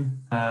Stream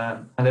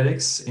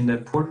Analytics in the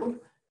portal.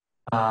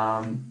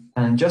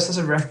 And just as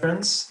a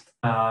reference,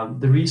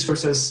 the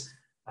resources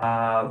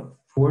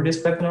for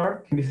this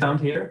webinar can be found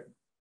here.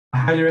 I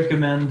highly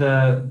recommend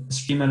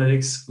Stream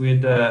Analytics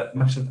with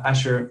Microsoft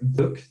Azure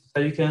book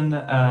that you can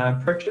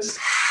purchase.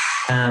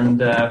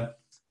 And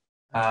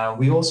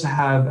we also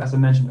have, as I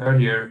mentioned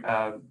earlier,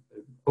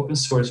 open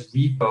source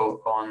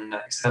repo on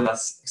Excel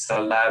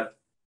Lab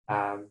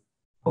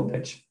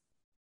homepage.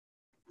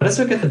 But let's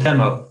look at the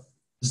demo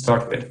to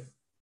start with.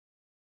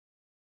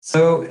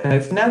 So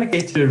if we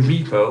navigate to the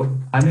repo,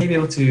 I may be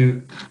able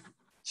to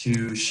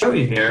show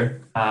you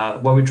here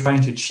what we're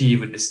trying to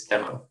achieve with this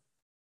demo.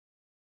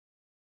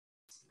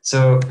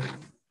 So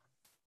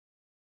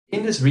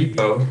in this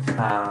repo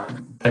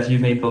that you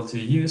may be able to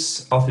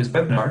use after this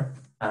webinar,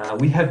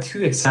 we have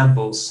 2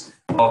 examples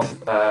of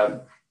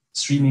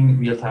streaming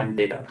real-time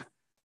data.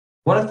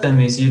 One of them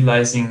is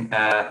utilizing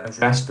a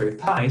Raspberry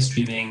Pi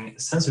streaming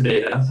sensor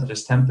data such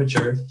as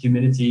temperature,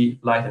 humidity,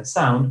 light, and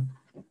sound,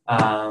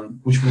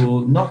 which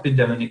will not be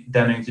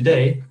demoing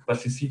today, but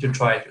feel free to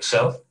try it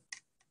yourself.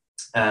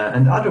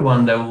 And the other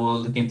one that we'll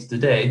look into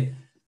today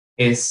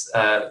is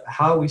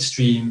how we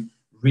stream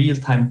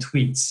real-time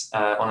tweets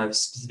on a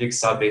specific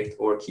subject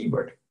or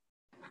keyword.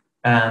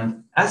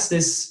 And as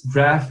this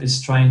graph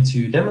is trying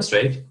to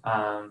demonstrate,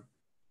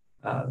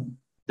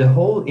 the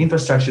whole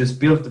infrastructure is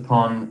built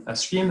upon a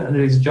Stream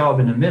Analytics job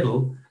in the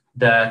middle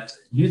that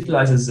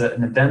utilizes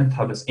an event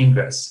hub as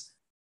ingress.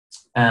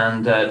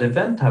 And the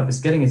event hub is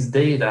getting its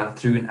data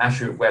through an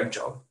Azure web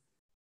job.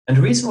 And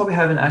the reason why we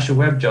have an Azure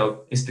web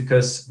job is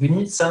because we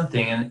need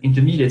something, an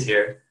intermediate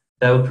here,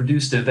 that will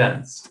produce the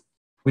events.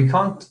 We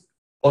can't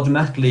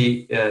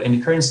automatically, in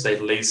the current state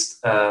at least,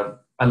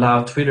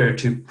 allow Twitter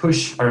to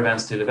push our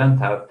events to the event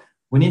hub.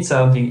 We need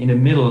something in the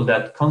middle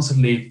that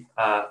constantly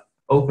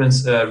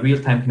opens a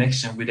real-time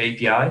connection with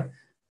API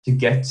to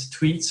get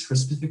tweets for a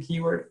specific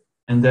keyword,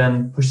 and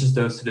then pushes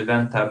those to the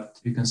event hub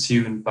to be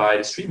consumed by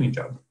the streaming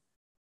job.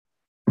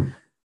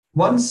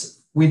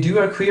 Once we do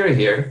our query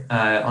here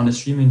on the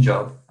streaming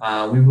job,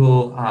 we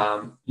will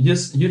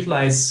just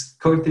utilize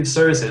cognitive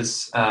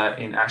services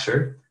in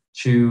Azure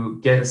to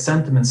get a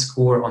sentiment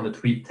score on the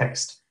tweet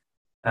text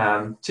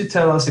to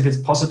tell us if it's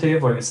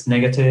positive or if it's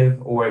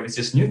negative or if it's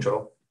just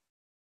neutral.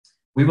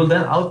 We will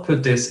then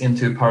output this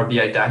into Power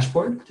BI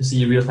dashboard to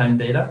see real-time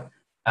data.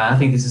 I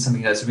think this is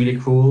something that's really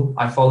cool.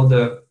 I followed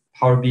the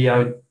Power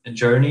BI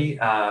journey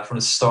from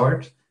the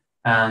start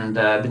and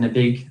been a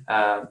big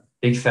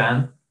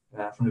fan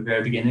from the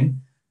very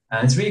beginning.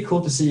 And it's really cool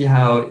to see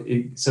how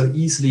it so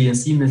easily and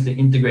seamlessly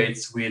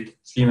integrates with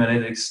Stream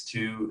Analytics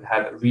to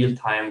have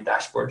real-time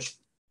dashboards.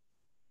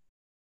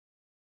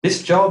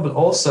 This job will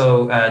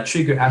also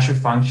trigger Azure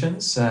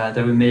functions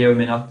that we may or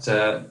may not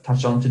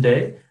touch on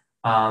today.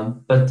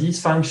 But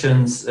these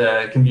functions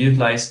can be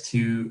utilized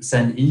to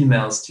send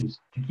emails to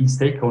key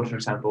stakeholders, for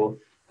example,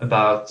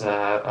 about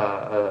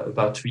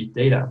tweet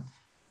data.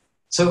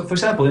 So, for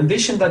example,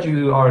 envision that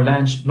you are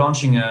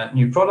launching a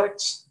new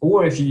product,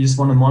 or if you just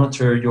want to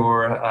monitor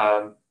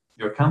your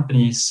your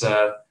company's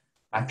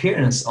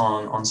appearance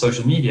on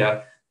social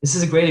media, this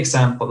is a great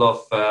example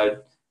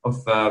of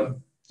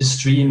just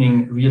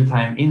streaming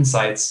real-time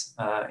insights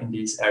in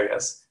these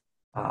areas.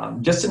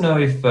 Just to know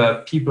if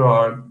people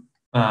are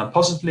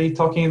positively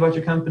talking about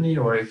your company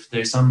or if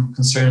there's some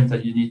concern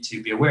that you need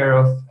to be aware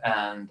of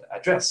and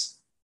address.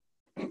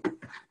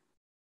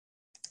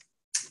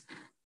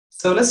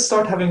 So let's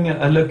start having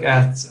a look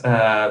at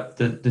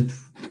the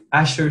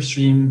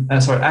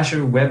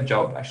Azure web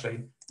job actually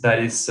that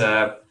is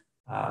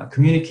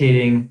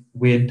communicating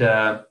with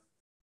the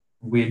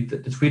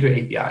Twitter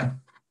API.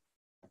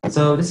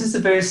 So this is a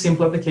very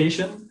simple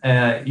application.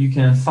 You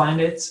can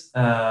find it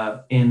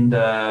in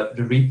the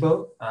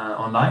repo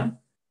online.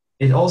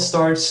 It all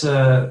starts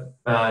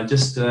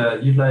just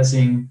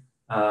utilizing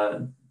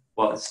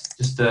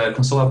just a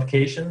console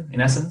application in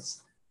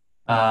essence.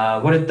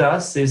 What it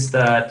does is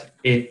that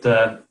it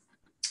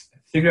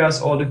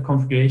figures out all the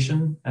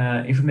configuration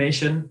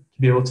information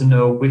to be able to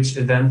know which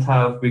event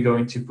hub we're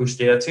going to push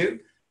data to,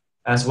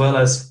 as well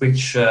as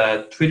which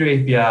Twitter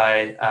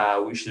API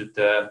we should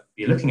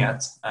be looking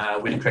at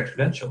with the correct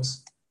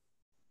credentials.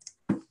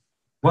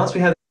 Once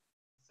we have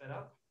set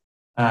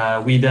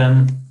up, we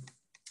then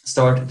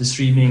start the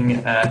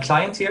streaming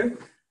client here,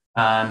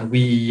 and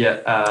we,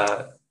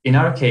 in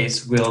our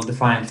case, will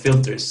define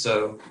filters.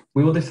 So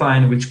we will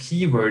define which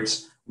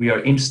keywords we are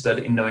interested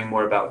in knowing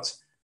more about.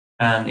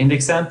 And in the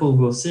example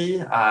we'll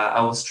see,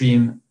 I will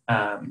stream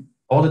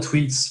all the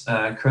tweets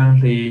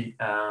currently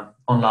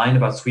online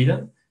about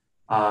Sweden.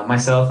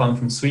 Myself, I'm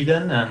from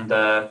Sweden, and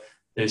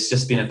there's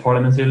just been a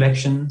parliamentary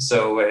election,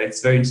 so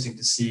it's very interesting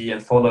to see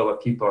and follow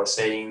what people are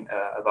saying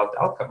about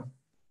the outcome.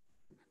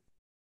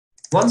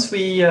 Once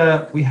we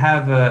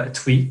have a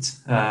tweet,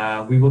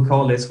 we will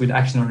call this with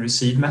action on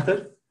receive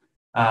method,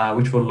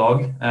 which will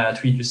log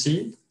tweet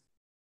received.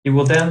 It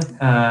will then,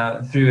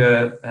 through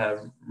a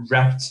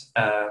wrapped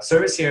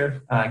service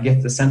here,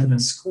 get the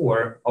sentiment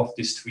score of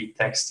this tweet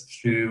text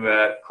through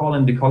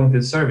calling the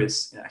cognitive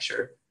service in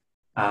Azure.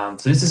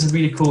 So this is a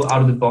really cool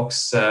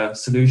out-of-the-box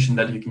solution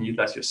that you can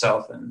utilize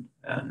yourself and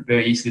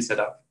very easily set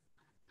up.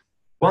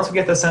 Once we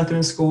get the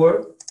sentiment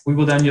score, we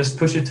will then just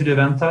push it to the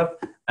event hub,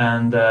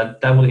 and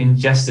that will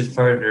ingest it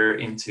further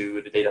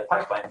into the data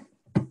pipeline.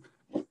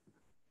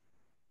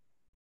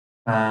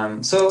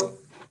 So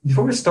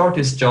before we start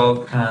this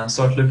job and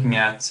start looking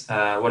at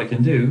what it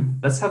can do,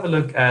 let's have a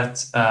look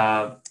at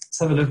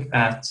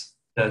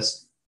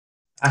this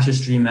Azure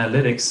Stream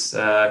Analytics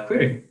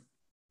query.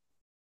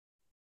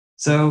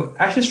 So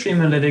Azure Stream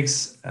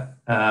Analytics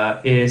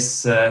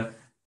has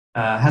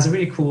a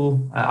really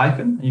cool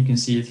icon. You can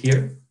see it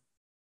here.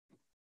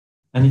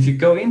 And if you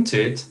go into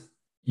it,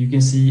 you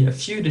can see a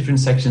few different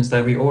sections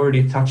that we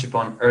already touched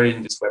upon earlier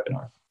in this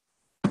webinar.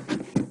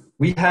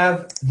 We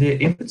have the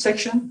input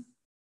section,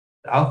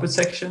 the output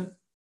section,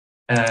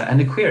 and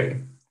the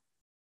query.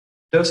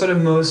 Those are the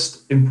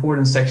most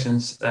important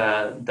sections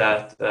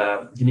that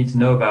you need to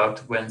know about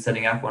when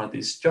setting up one of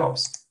these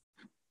jobs.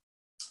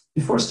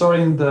 Before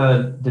starting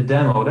the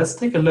demo, let's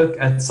take a look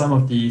at some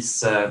of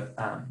these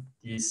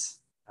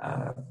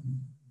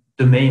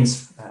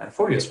domains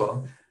for you as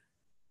well.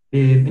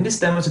 In this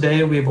demo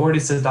today, we've already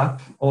set up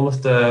all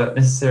of the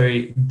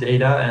necessary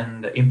data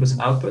and inputs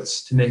and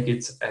outputs to make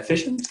it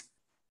efficient.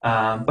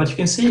 But you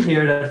can see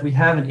here that we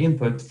have an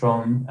input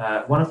from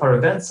one of our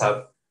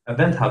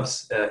event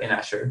hubs in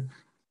Azure.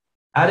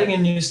 Adding a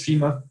new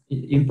stream of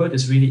input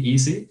is really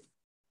easy.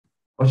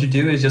 What you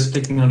do is just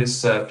clicking on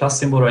this plus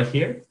symbol right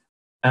here.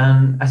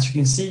 And as you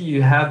can see,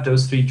 you have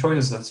those three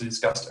choices that we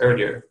discussed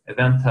earlier: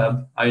 event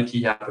hub,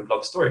 IoT hub, and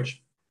blob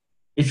storage.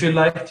 If you'd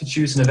like to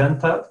choose an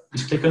event hub,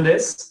 just click on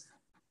this,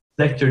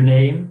 select your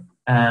name,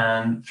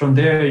 and from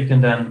there you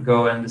can then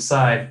go and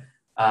decide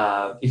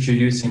if you're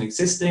using an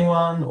existing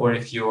one or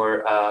if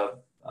you're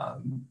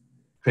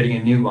creating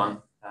a new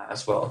one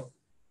as well.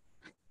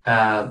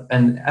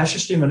 And Azure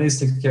Stream Analytics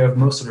takes care of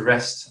most of the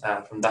rest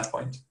from that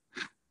point.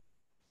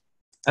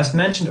 As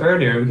mentioned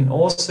earlier, we can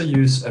also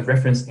use a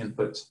reference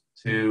input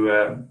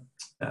to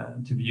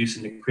be used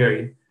in the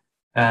query,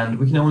 and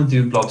we can only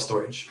do blob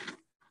storage.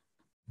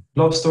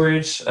 Blob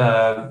storage,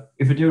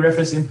 if we do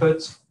reference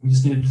input, we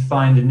just need to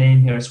define the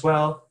name here as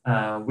well,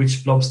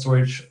 which blob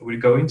storage we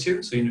go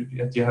into, so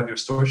you have your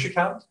storage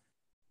account.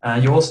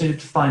 You also need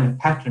to find a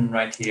pattern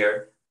right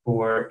here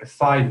for a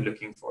file you're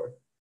looking for.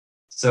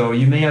 So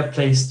you may have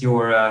placed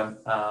your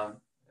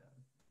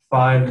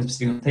file in a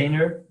specific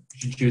container,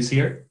 which you choose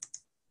here,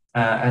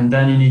 and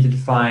then you need to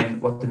define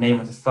what the name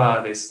of the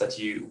file is that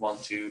you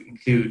want to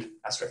include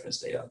as reference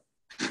data.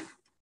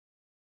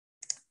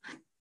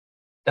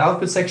 The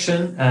output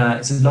section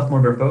is a lot more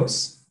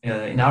verbose.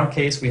 In our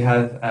case, we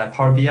have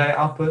Power BI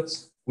output,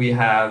 we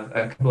have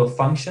a couple of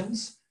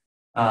functions,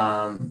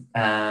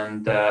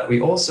 and we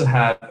also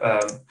have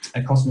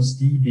a Cosmos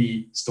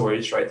DB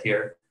storage right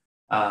here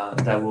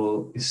that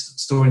will be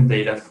storing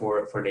data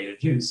for later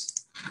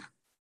use.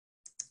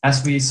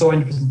 As we saw in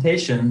the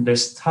presentation,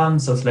 there's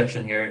tons of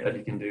selection here that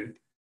you can do.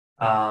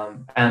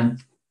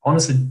 And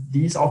honestly,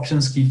 these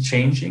options keep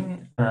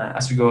changing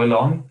as we go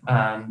along,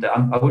 and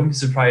I wouldn't be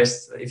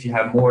surprised if you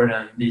have more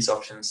than these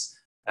options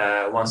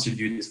once you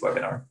view this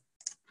webinar.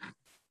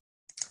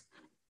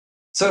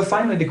 So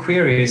finally, the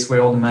query is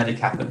where all the magic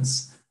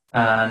happens.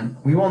 And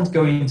we won't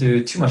go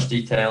into too much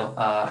detail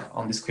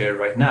on this query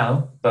right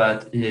now,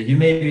 but you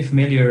may be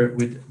familiar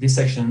with this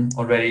section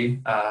already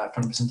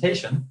from the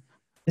presentation.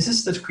 This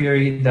is the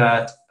query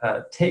that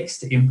takes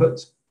the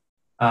input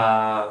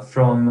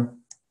from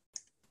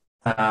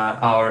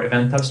our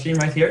event tab stream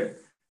right here,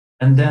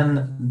 and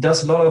then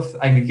does a lot of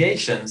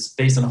aggregations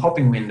based on a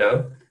hopping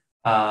window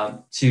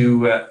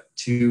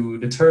to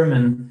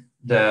determine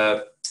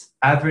the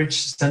average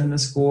sentiment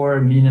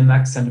score, mean and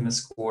max sentiment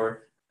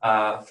score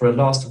for the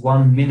last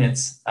 1 minute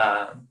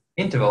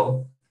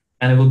interval,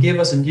 and it will give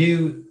us a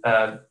new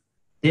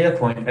data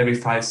point every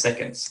 5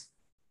 seconds.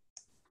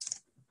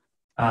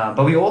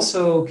 But we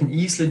also can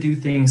easily do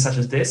things such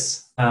as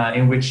this,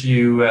 in which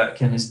you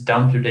can just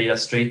dump your data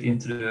straight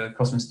into the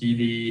Cosmos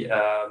DB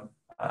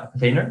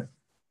container.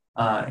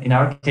 In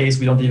our case,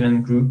 we don't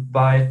even group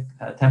by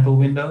temporal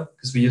window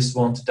because we just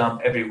want to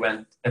dump every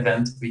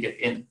event we get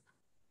in.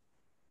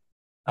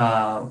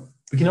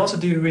 We can also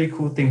do really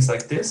cool things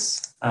like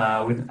this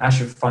with an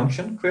Azure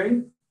function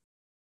query.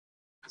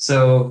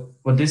 So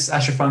what this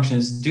Azure function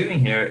is doing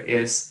here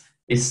is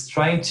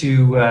trying to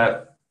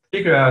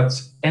figure out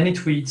any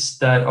tweets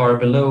that are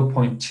below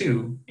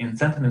 0.2 in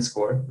sentiment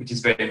score, which is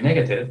very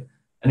negative.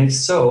 And if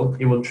so,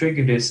 it will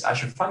trigger this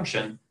Azure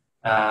function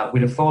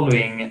with the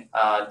following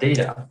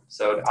data.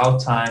 So the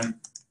out time,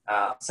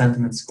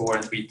 sentiment score,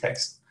 and tweet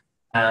text.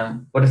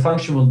 And what the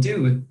function will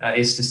do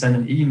is to send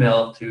an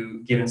email to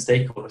given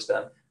stakeholders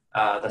then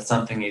that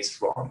something is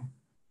wrong.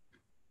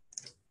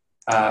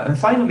 And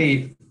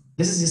finally,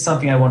 this is just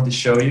something I want to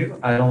show you.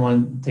 I don't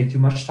want to take too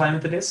much time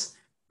into this,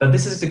 but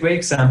this is a great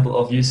example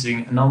of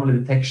using anomaly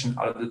detection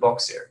out of the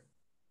box here.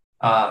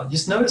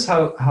 Just notice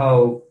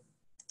how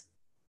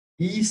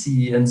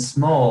easy and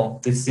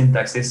small this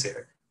syntax is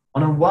here.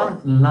 On a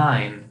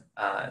one-line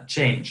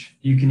change,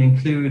 you can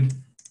include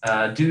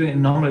doing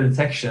anomaly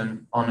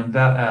detection on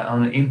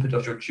an input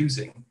of your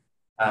choosing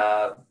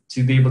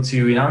to be able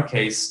to, in our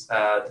case,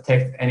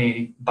 detect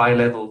any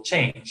bi-level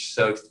change.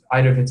 So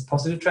either if it's a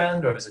positive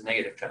trend or if it's a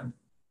negative trend.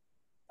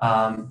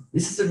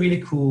 This is a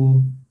really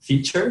cool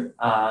feature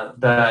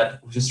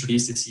that was just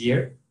released this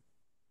year.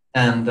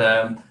 And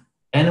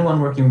anyone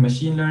working with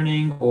machine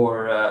learning or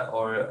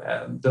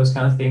those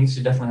kind of things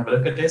should definitely have a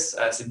look at this,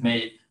 as it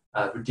may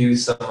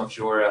reduce some of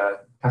your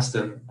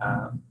custom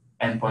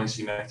endpoints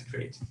you may have to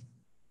create.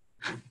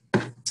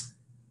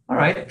 All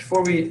right,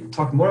 before we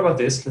talk more about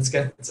this, let's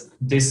get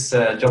this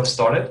job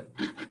started.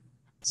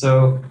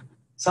 So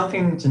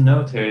something to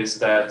note here is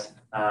that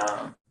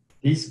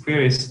these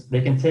queries,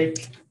 they can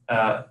take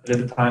a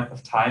little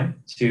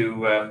time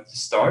to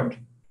start,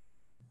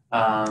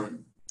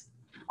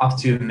 up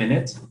to a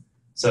minute.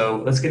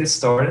 So let's get it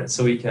started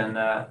so we can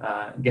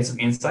get some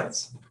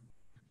insights.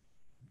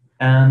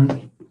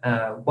 And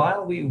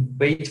while we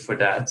wait for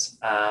that,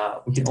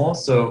 we can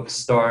also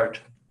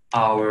start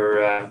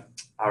our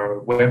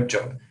web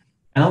job.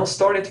 And I'll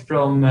start it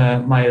from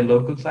my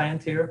local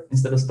client here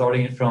instead of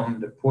starting it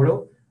from the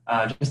portal,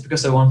 just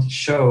because I want to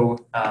show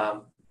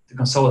the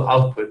console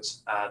output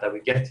that we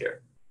get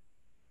here.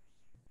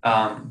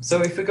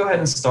 So if we go ahead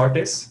and start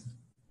this,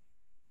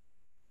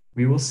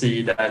 we will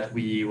see that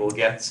we will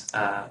get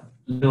a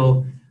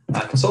little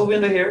console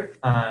window here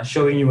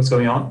showing you what's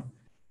going on.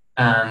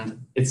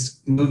 And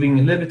it's moving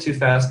a little bit too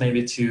fast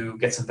maybe to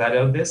get some value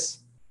out of this.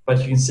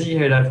 But you can see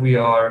here that we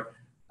are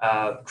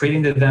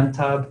creating the event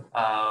tab.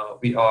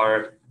 We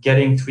are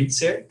getting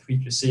tweets here,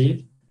 tweet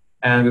received,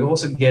 and we're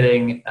also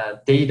getting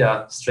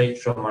data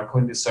straight from our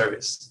cognitive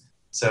service.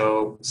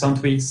 So some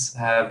tweets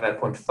have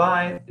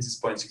 0.5, this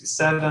is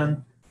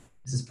 0.67,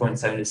 this is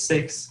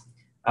 0.76.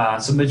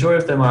 So the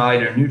majority of them are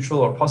either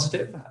neutral or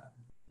positive.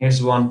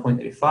 Here's one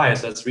 0.85,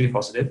 so that's really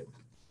positive.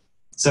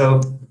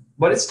 So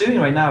what it's doing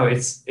right now,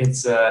 it's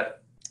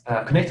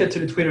connected to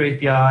the Twitter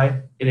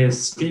API. It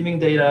is streaming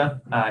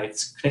data.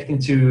 It's connecting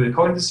to the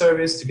cognitive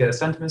service to get a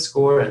sentiment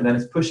score, and then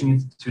it's pushing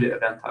it to the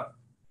event hub.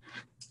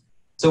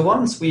 So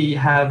once we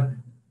have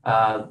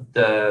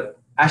the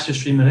Azure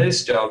Stream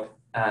Analytics job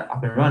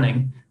up and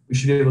running, we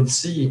should be able to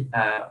see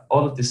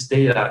all of this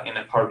data in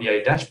a Power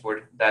BI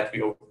dashboard that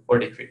we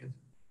already created.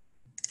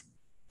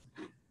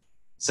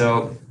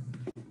 So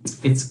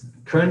it's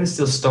currently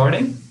still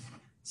starting.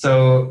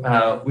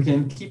 So we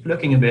can keep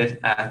looking a bit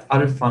at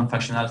other fun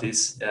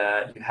functionalities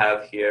you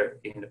have here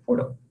in the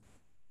portal.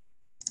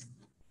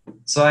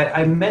 So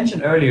I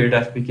mentioned earlier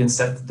that we can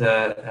set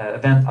the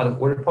event out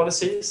of order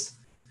policies.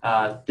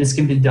 This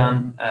can be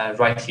done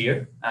right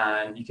here,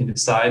 and you can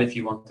decide if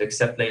you want to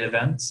accept late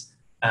events,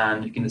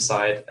 and you can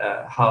decide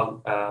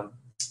how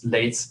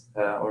late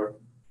or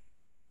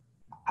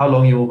how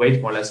long you will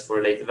wait more or less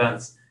for late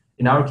events.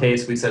 In our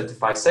case, we set it to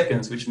 5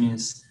 seconds,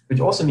 which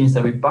also means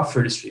that we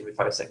buffer the stream with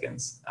 5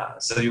 seconds.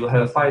 So you will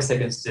have a 5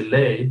 seconds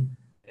delay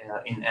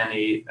in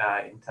any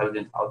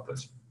intelligent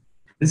output.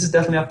 This is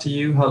definitely up to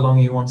you how long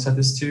you want to set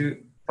this to.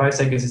 5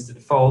 seconds is the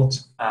default,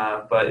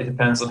 but it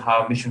depends on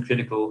how mission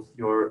critical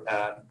your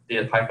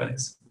data pipeline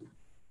is.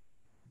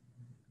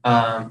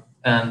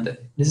 And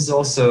this is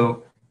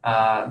also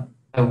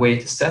a way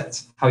to set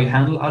how you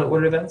handle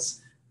out-of-order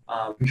events.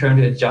 We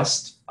currently adjust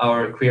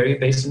our query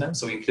based on them,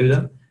 so we include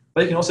them,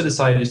 but you can also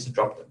decide just to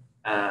drop them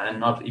and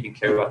not even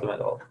care about them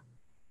at all.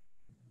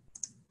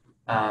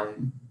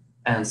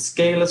 And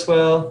scale as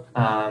well.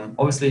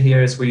 Obviously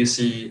here is where you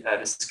see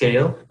the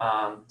scale.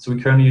 So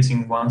we're currently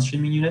using 1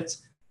 streaming unit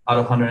out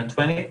of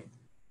 120,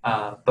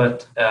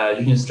 but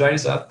you can just drag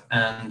this up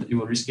and you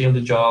will rescale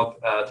the job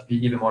to be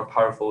even more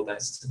powerful than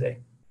it's today.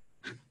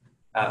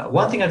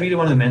 One thing I really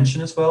want to mention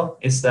as well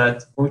is that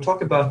when we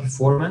talk about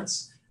performance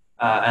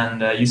and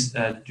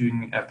doing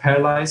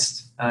parallelized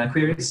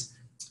queries,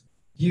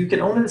 you can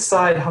only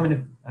decide how many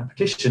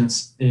partitions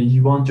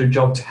you want your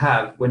job to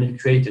have when you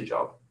create your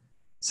job.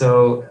 So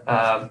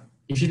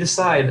if you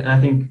decide, and I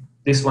think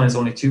this one is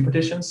only 2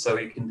 partitions, so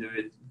you can do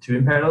it 2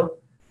 in parallel,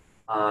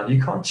 you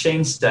can't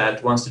change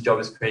that once the job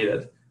is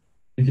created.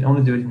 You can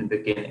only do it in the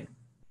beginning.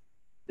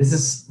 This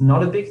is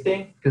not a big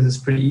thing because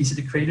it's pretty easy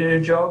to create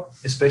a job,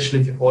 especially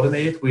if you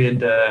automate it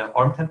with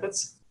ARM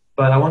templates.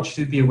 But I want you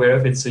to be aware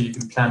of it so you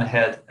can plan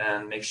ahead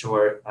and make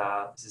sure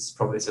this is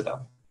properly set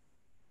up.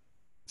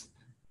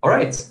 All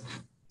right,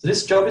 so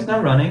this job is now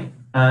running,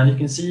 and you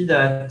can see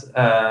that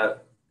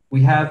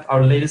we have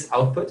our latest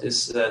output is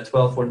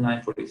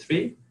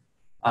 12:49:43,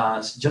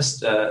 so just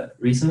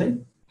recently,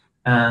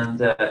 and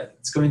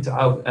it's going to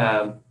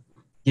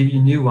give you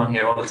a new one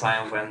here all the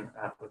time when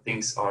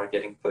things are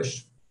getting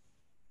pushed.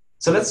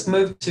 So let's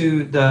move to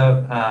the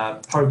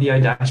Power BI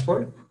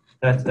dashboard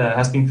that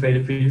has been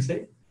created previously.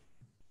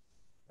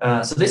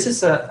 So this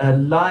is a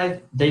live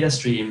data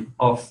stream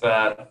of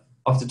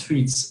the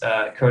tweets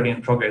currently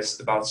in progress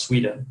about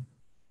Sweden.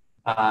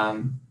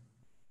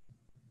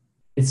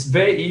 It's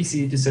very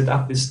easy to set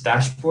up this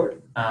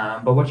dashboard,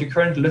 but what you're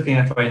currently looking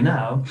at right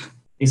now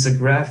is a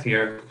graph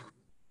here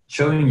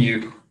showing you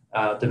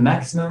the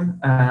maximum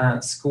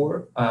score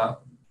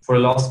for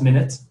the last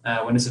minute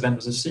when this event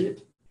was received,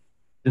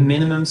 the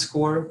minimum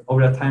score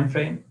over that time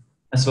frame,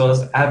 as well as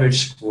the average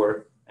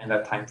score in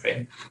that time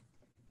frame.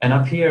 And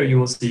up here you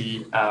will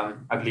see,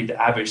 I believe, the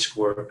average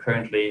score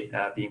currently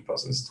being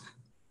processed.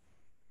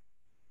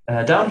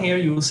 Down here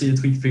you will see the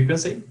tweet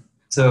frequency.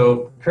 So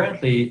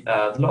currently,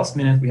 the last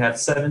minute we had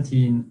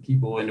 17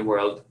 people in the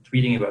world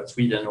tweeting about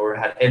Sweden or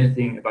had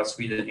anything about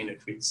Sweden in their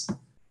tweets.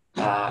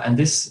 And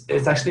this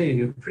is actually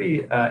a pretty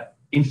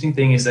interesting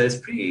thing is that it's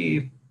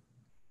pretty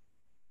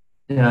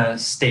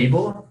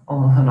stable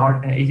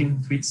on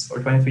 18 tweets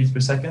or 20 tweets per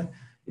second.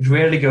 It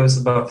rarely goes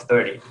above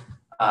 30,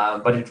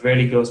 but it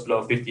rarely goes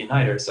below 15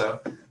 either.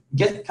 So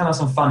get kind of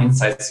some fun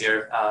insights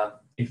here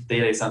if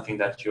data is something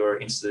that you're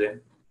interested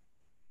in.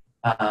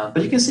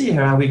 But you can see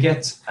here how we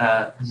get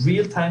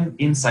real-time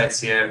insights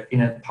here in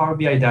a Power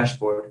BI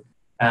dashboard,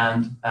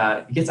 and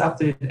it gets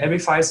updated every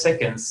 5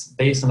 seconds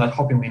based on that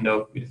hopping window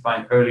we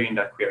defined earlier in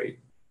that query.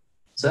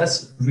 So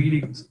that's really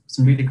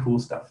some really cool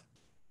stuff.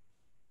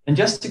 And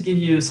just to give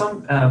you some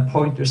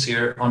pointers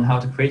here on how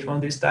to create one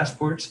of these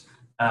dashboards,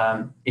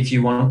 if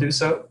you want to do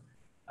so.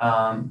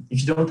 If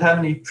you don't have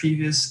any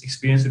previous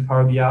experience with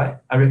Power BI,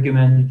 I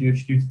recommend you do a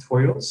few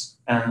tutorials,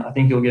 and I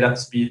think you'll get up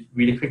to speed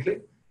really quickly.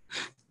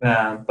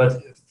 But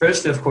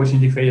firstly, of course, you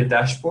need to create a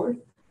dashboard.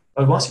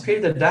 But once you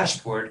create the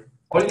dashboard,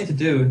 all you need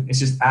to do is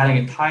just adding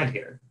a tile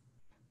here.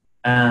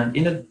 And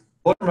in the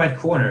bottom right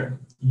corner,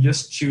 you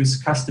just choose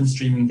custom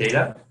streaming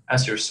data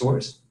as your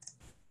source.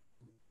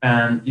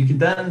 And you can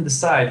then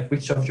decide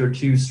which of your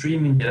 2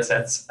 streaming data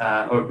sets,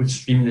 or which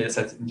streaming data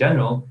sets in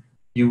general,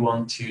 you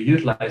want to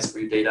utilize for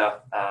your data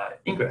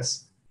ingress.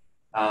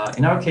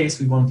 In our case,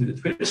 we want to do the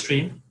Twitter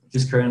stream, which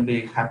is currently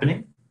happening.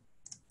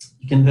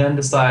 You can then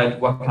decide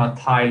what kind of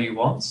tile you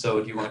want. So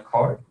do you want a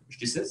card, which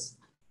this is,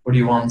 or do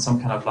you want some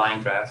kind of line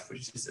graph,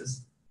 which this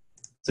is?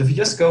 So if you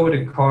just go with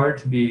a card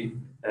to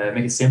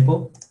make it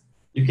simple,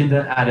 you can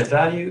then add a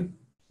value.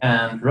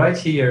 And right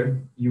here,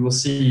 you will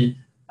see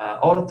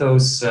all of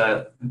those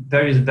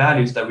various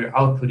values that we're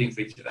outputting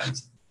for each event.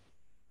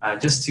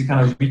 Just to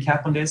kind of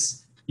recap on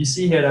this, you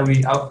see here that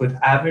we output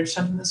average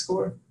sentiment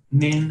score,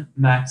 min,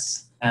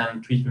 max,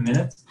 and tweet per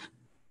minute.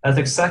 That's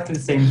exactly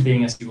the same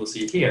thing as you will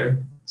see here.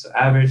 So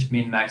average,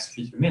 min, max,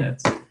 tweet per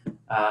minute.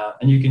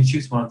 And you can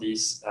choose one of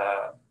these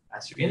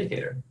as your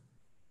indicator.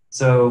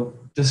 So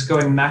just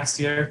going max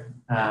here,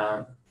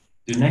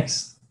 do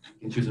next.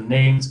 You can choose some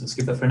names, we'll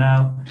skip that for now.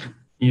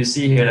 You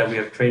see here that we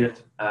have created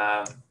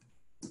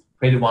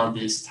one of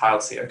these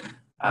tiles here.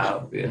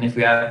 And if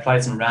we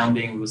apply some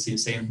rounding, we will see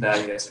the same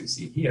value as we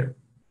see here.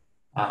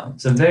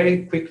 So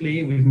very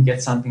quickly, we can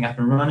get something up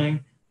and running,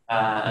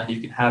 and you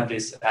can have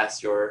this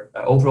as your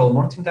overall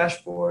monitoring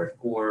dashboard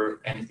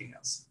or anything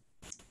else.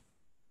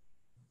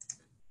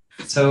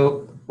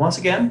 So once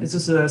again, this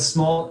is a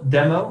small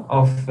demo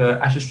of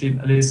Azure Stream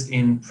Analytics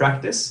in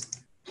practice.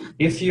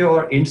 If you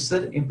are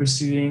interested in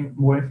pursuing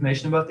more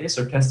information about this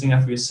or testing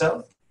out for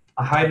yourself,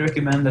 I highly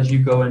recommend that you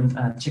go and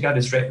check out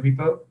this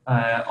repo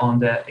on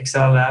the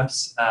Excel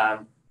Labs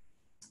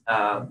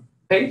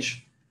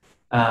page.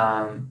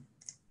 Um,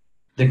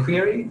 the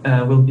query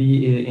will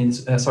be in,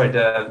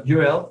 the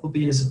URL will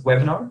be in this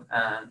webinar,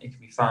 and it can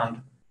be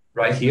found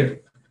right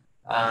here.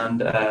 And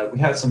we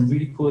have some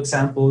really cool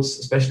examples,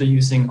 especially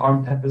using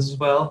ARM templates as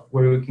well,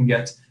 where we can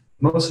get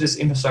most of this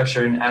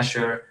infrastructure in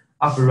Azure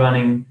up and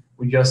running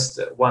with just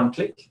one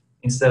click,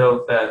 instead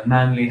of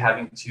manually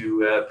having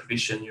to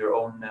provision your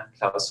own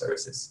cloud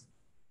services.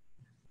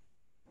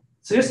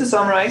 So just to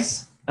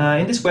summarize,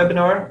 in this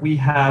webinar, we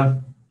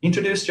have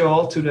introduced you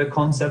all to the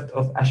concept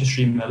of Azure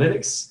Stream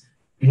Analytics.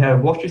 We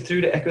have walked you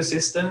through the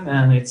ecosystem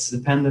and its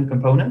dependent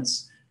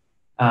components.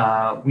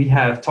 We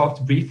have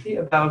talked briefly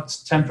about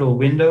temporal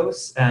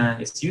windows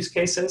and its use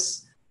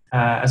cases,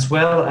 as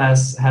well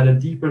as had a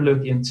deeper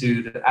look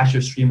into the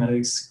Azure Stream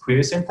Analytics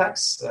query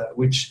syntax,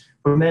 which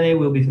for many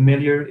will be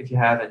familiar if you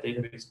have a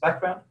database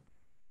background.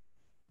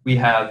 We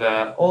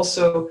have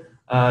also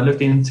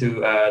looked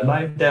into a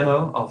live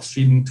demo of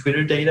streaming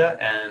Twitter data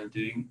and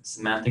doing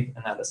semantic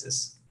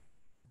analysis.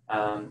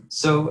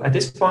 So at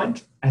this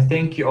point, I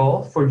thank you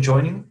all for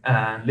joining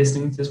and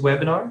listening to this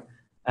webinar.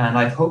 And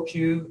I hope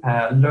you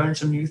learn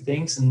some new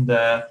things and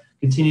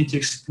continue to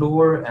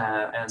explore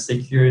and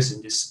stay curious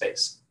in this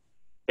space.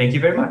 Thank you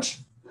very much.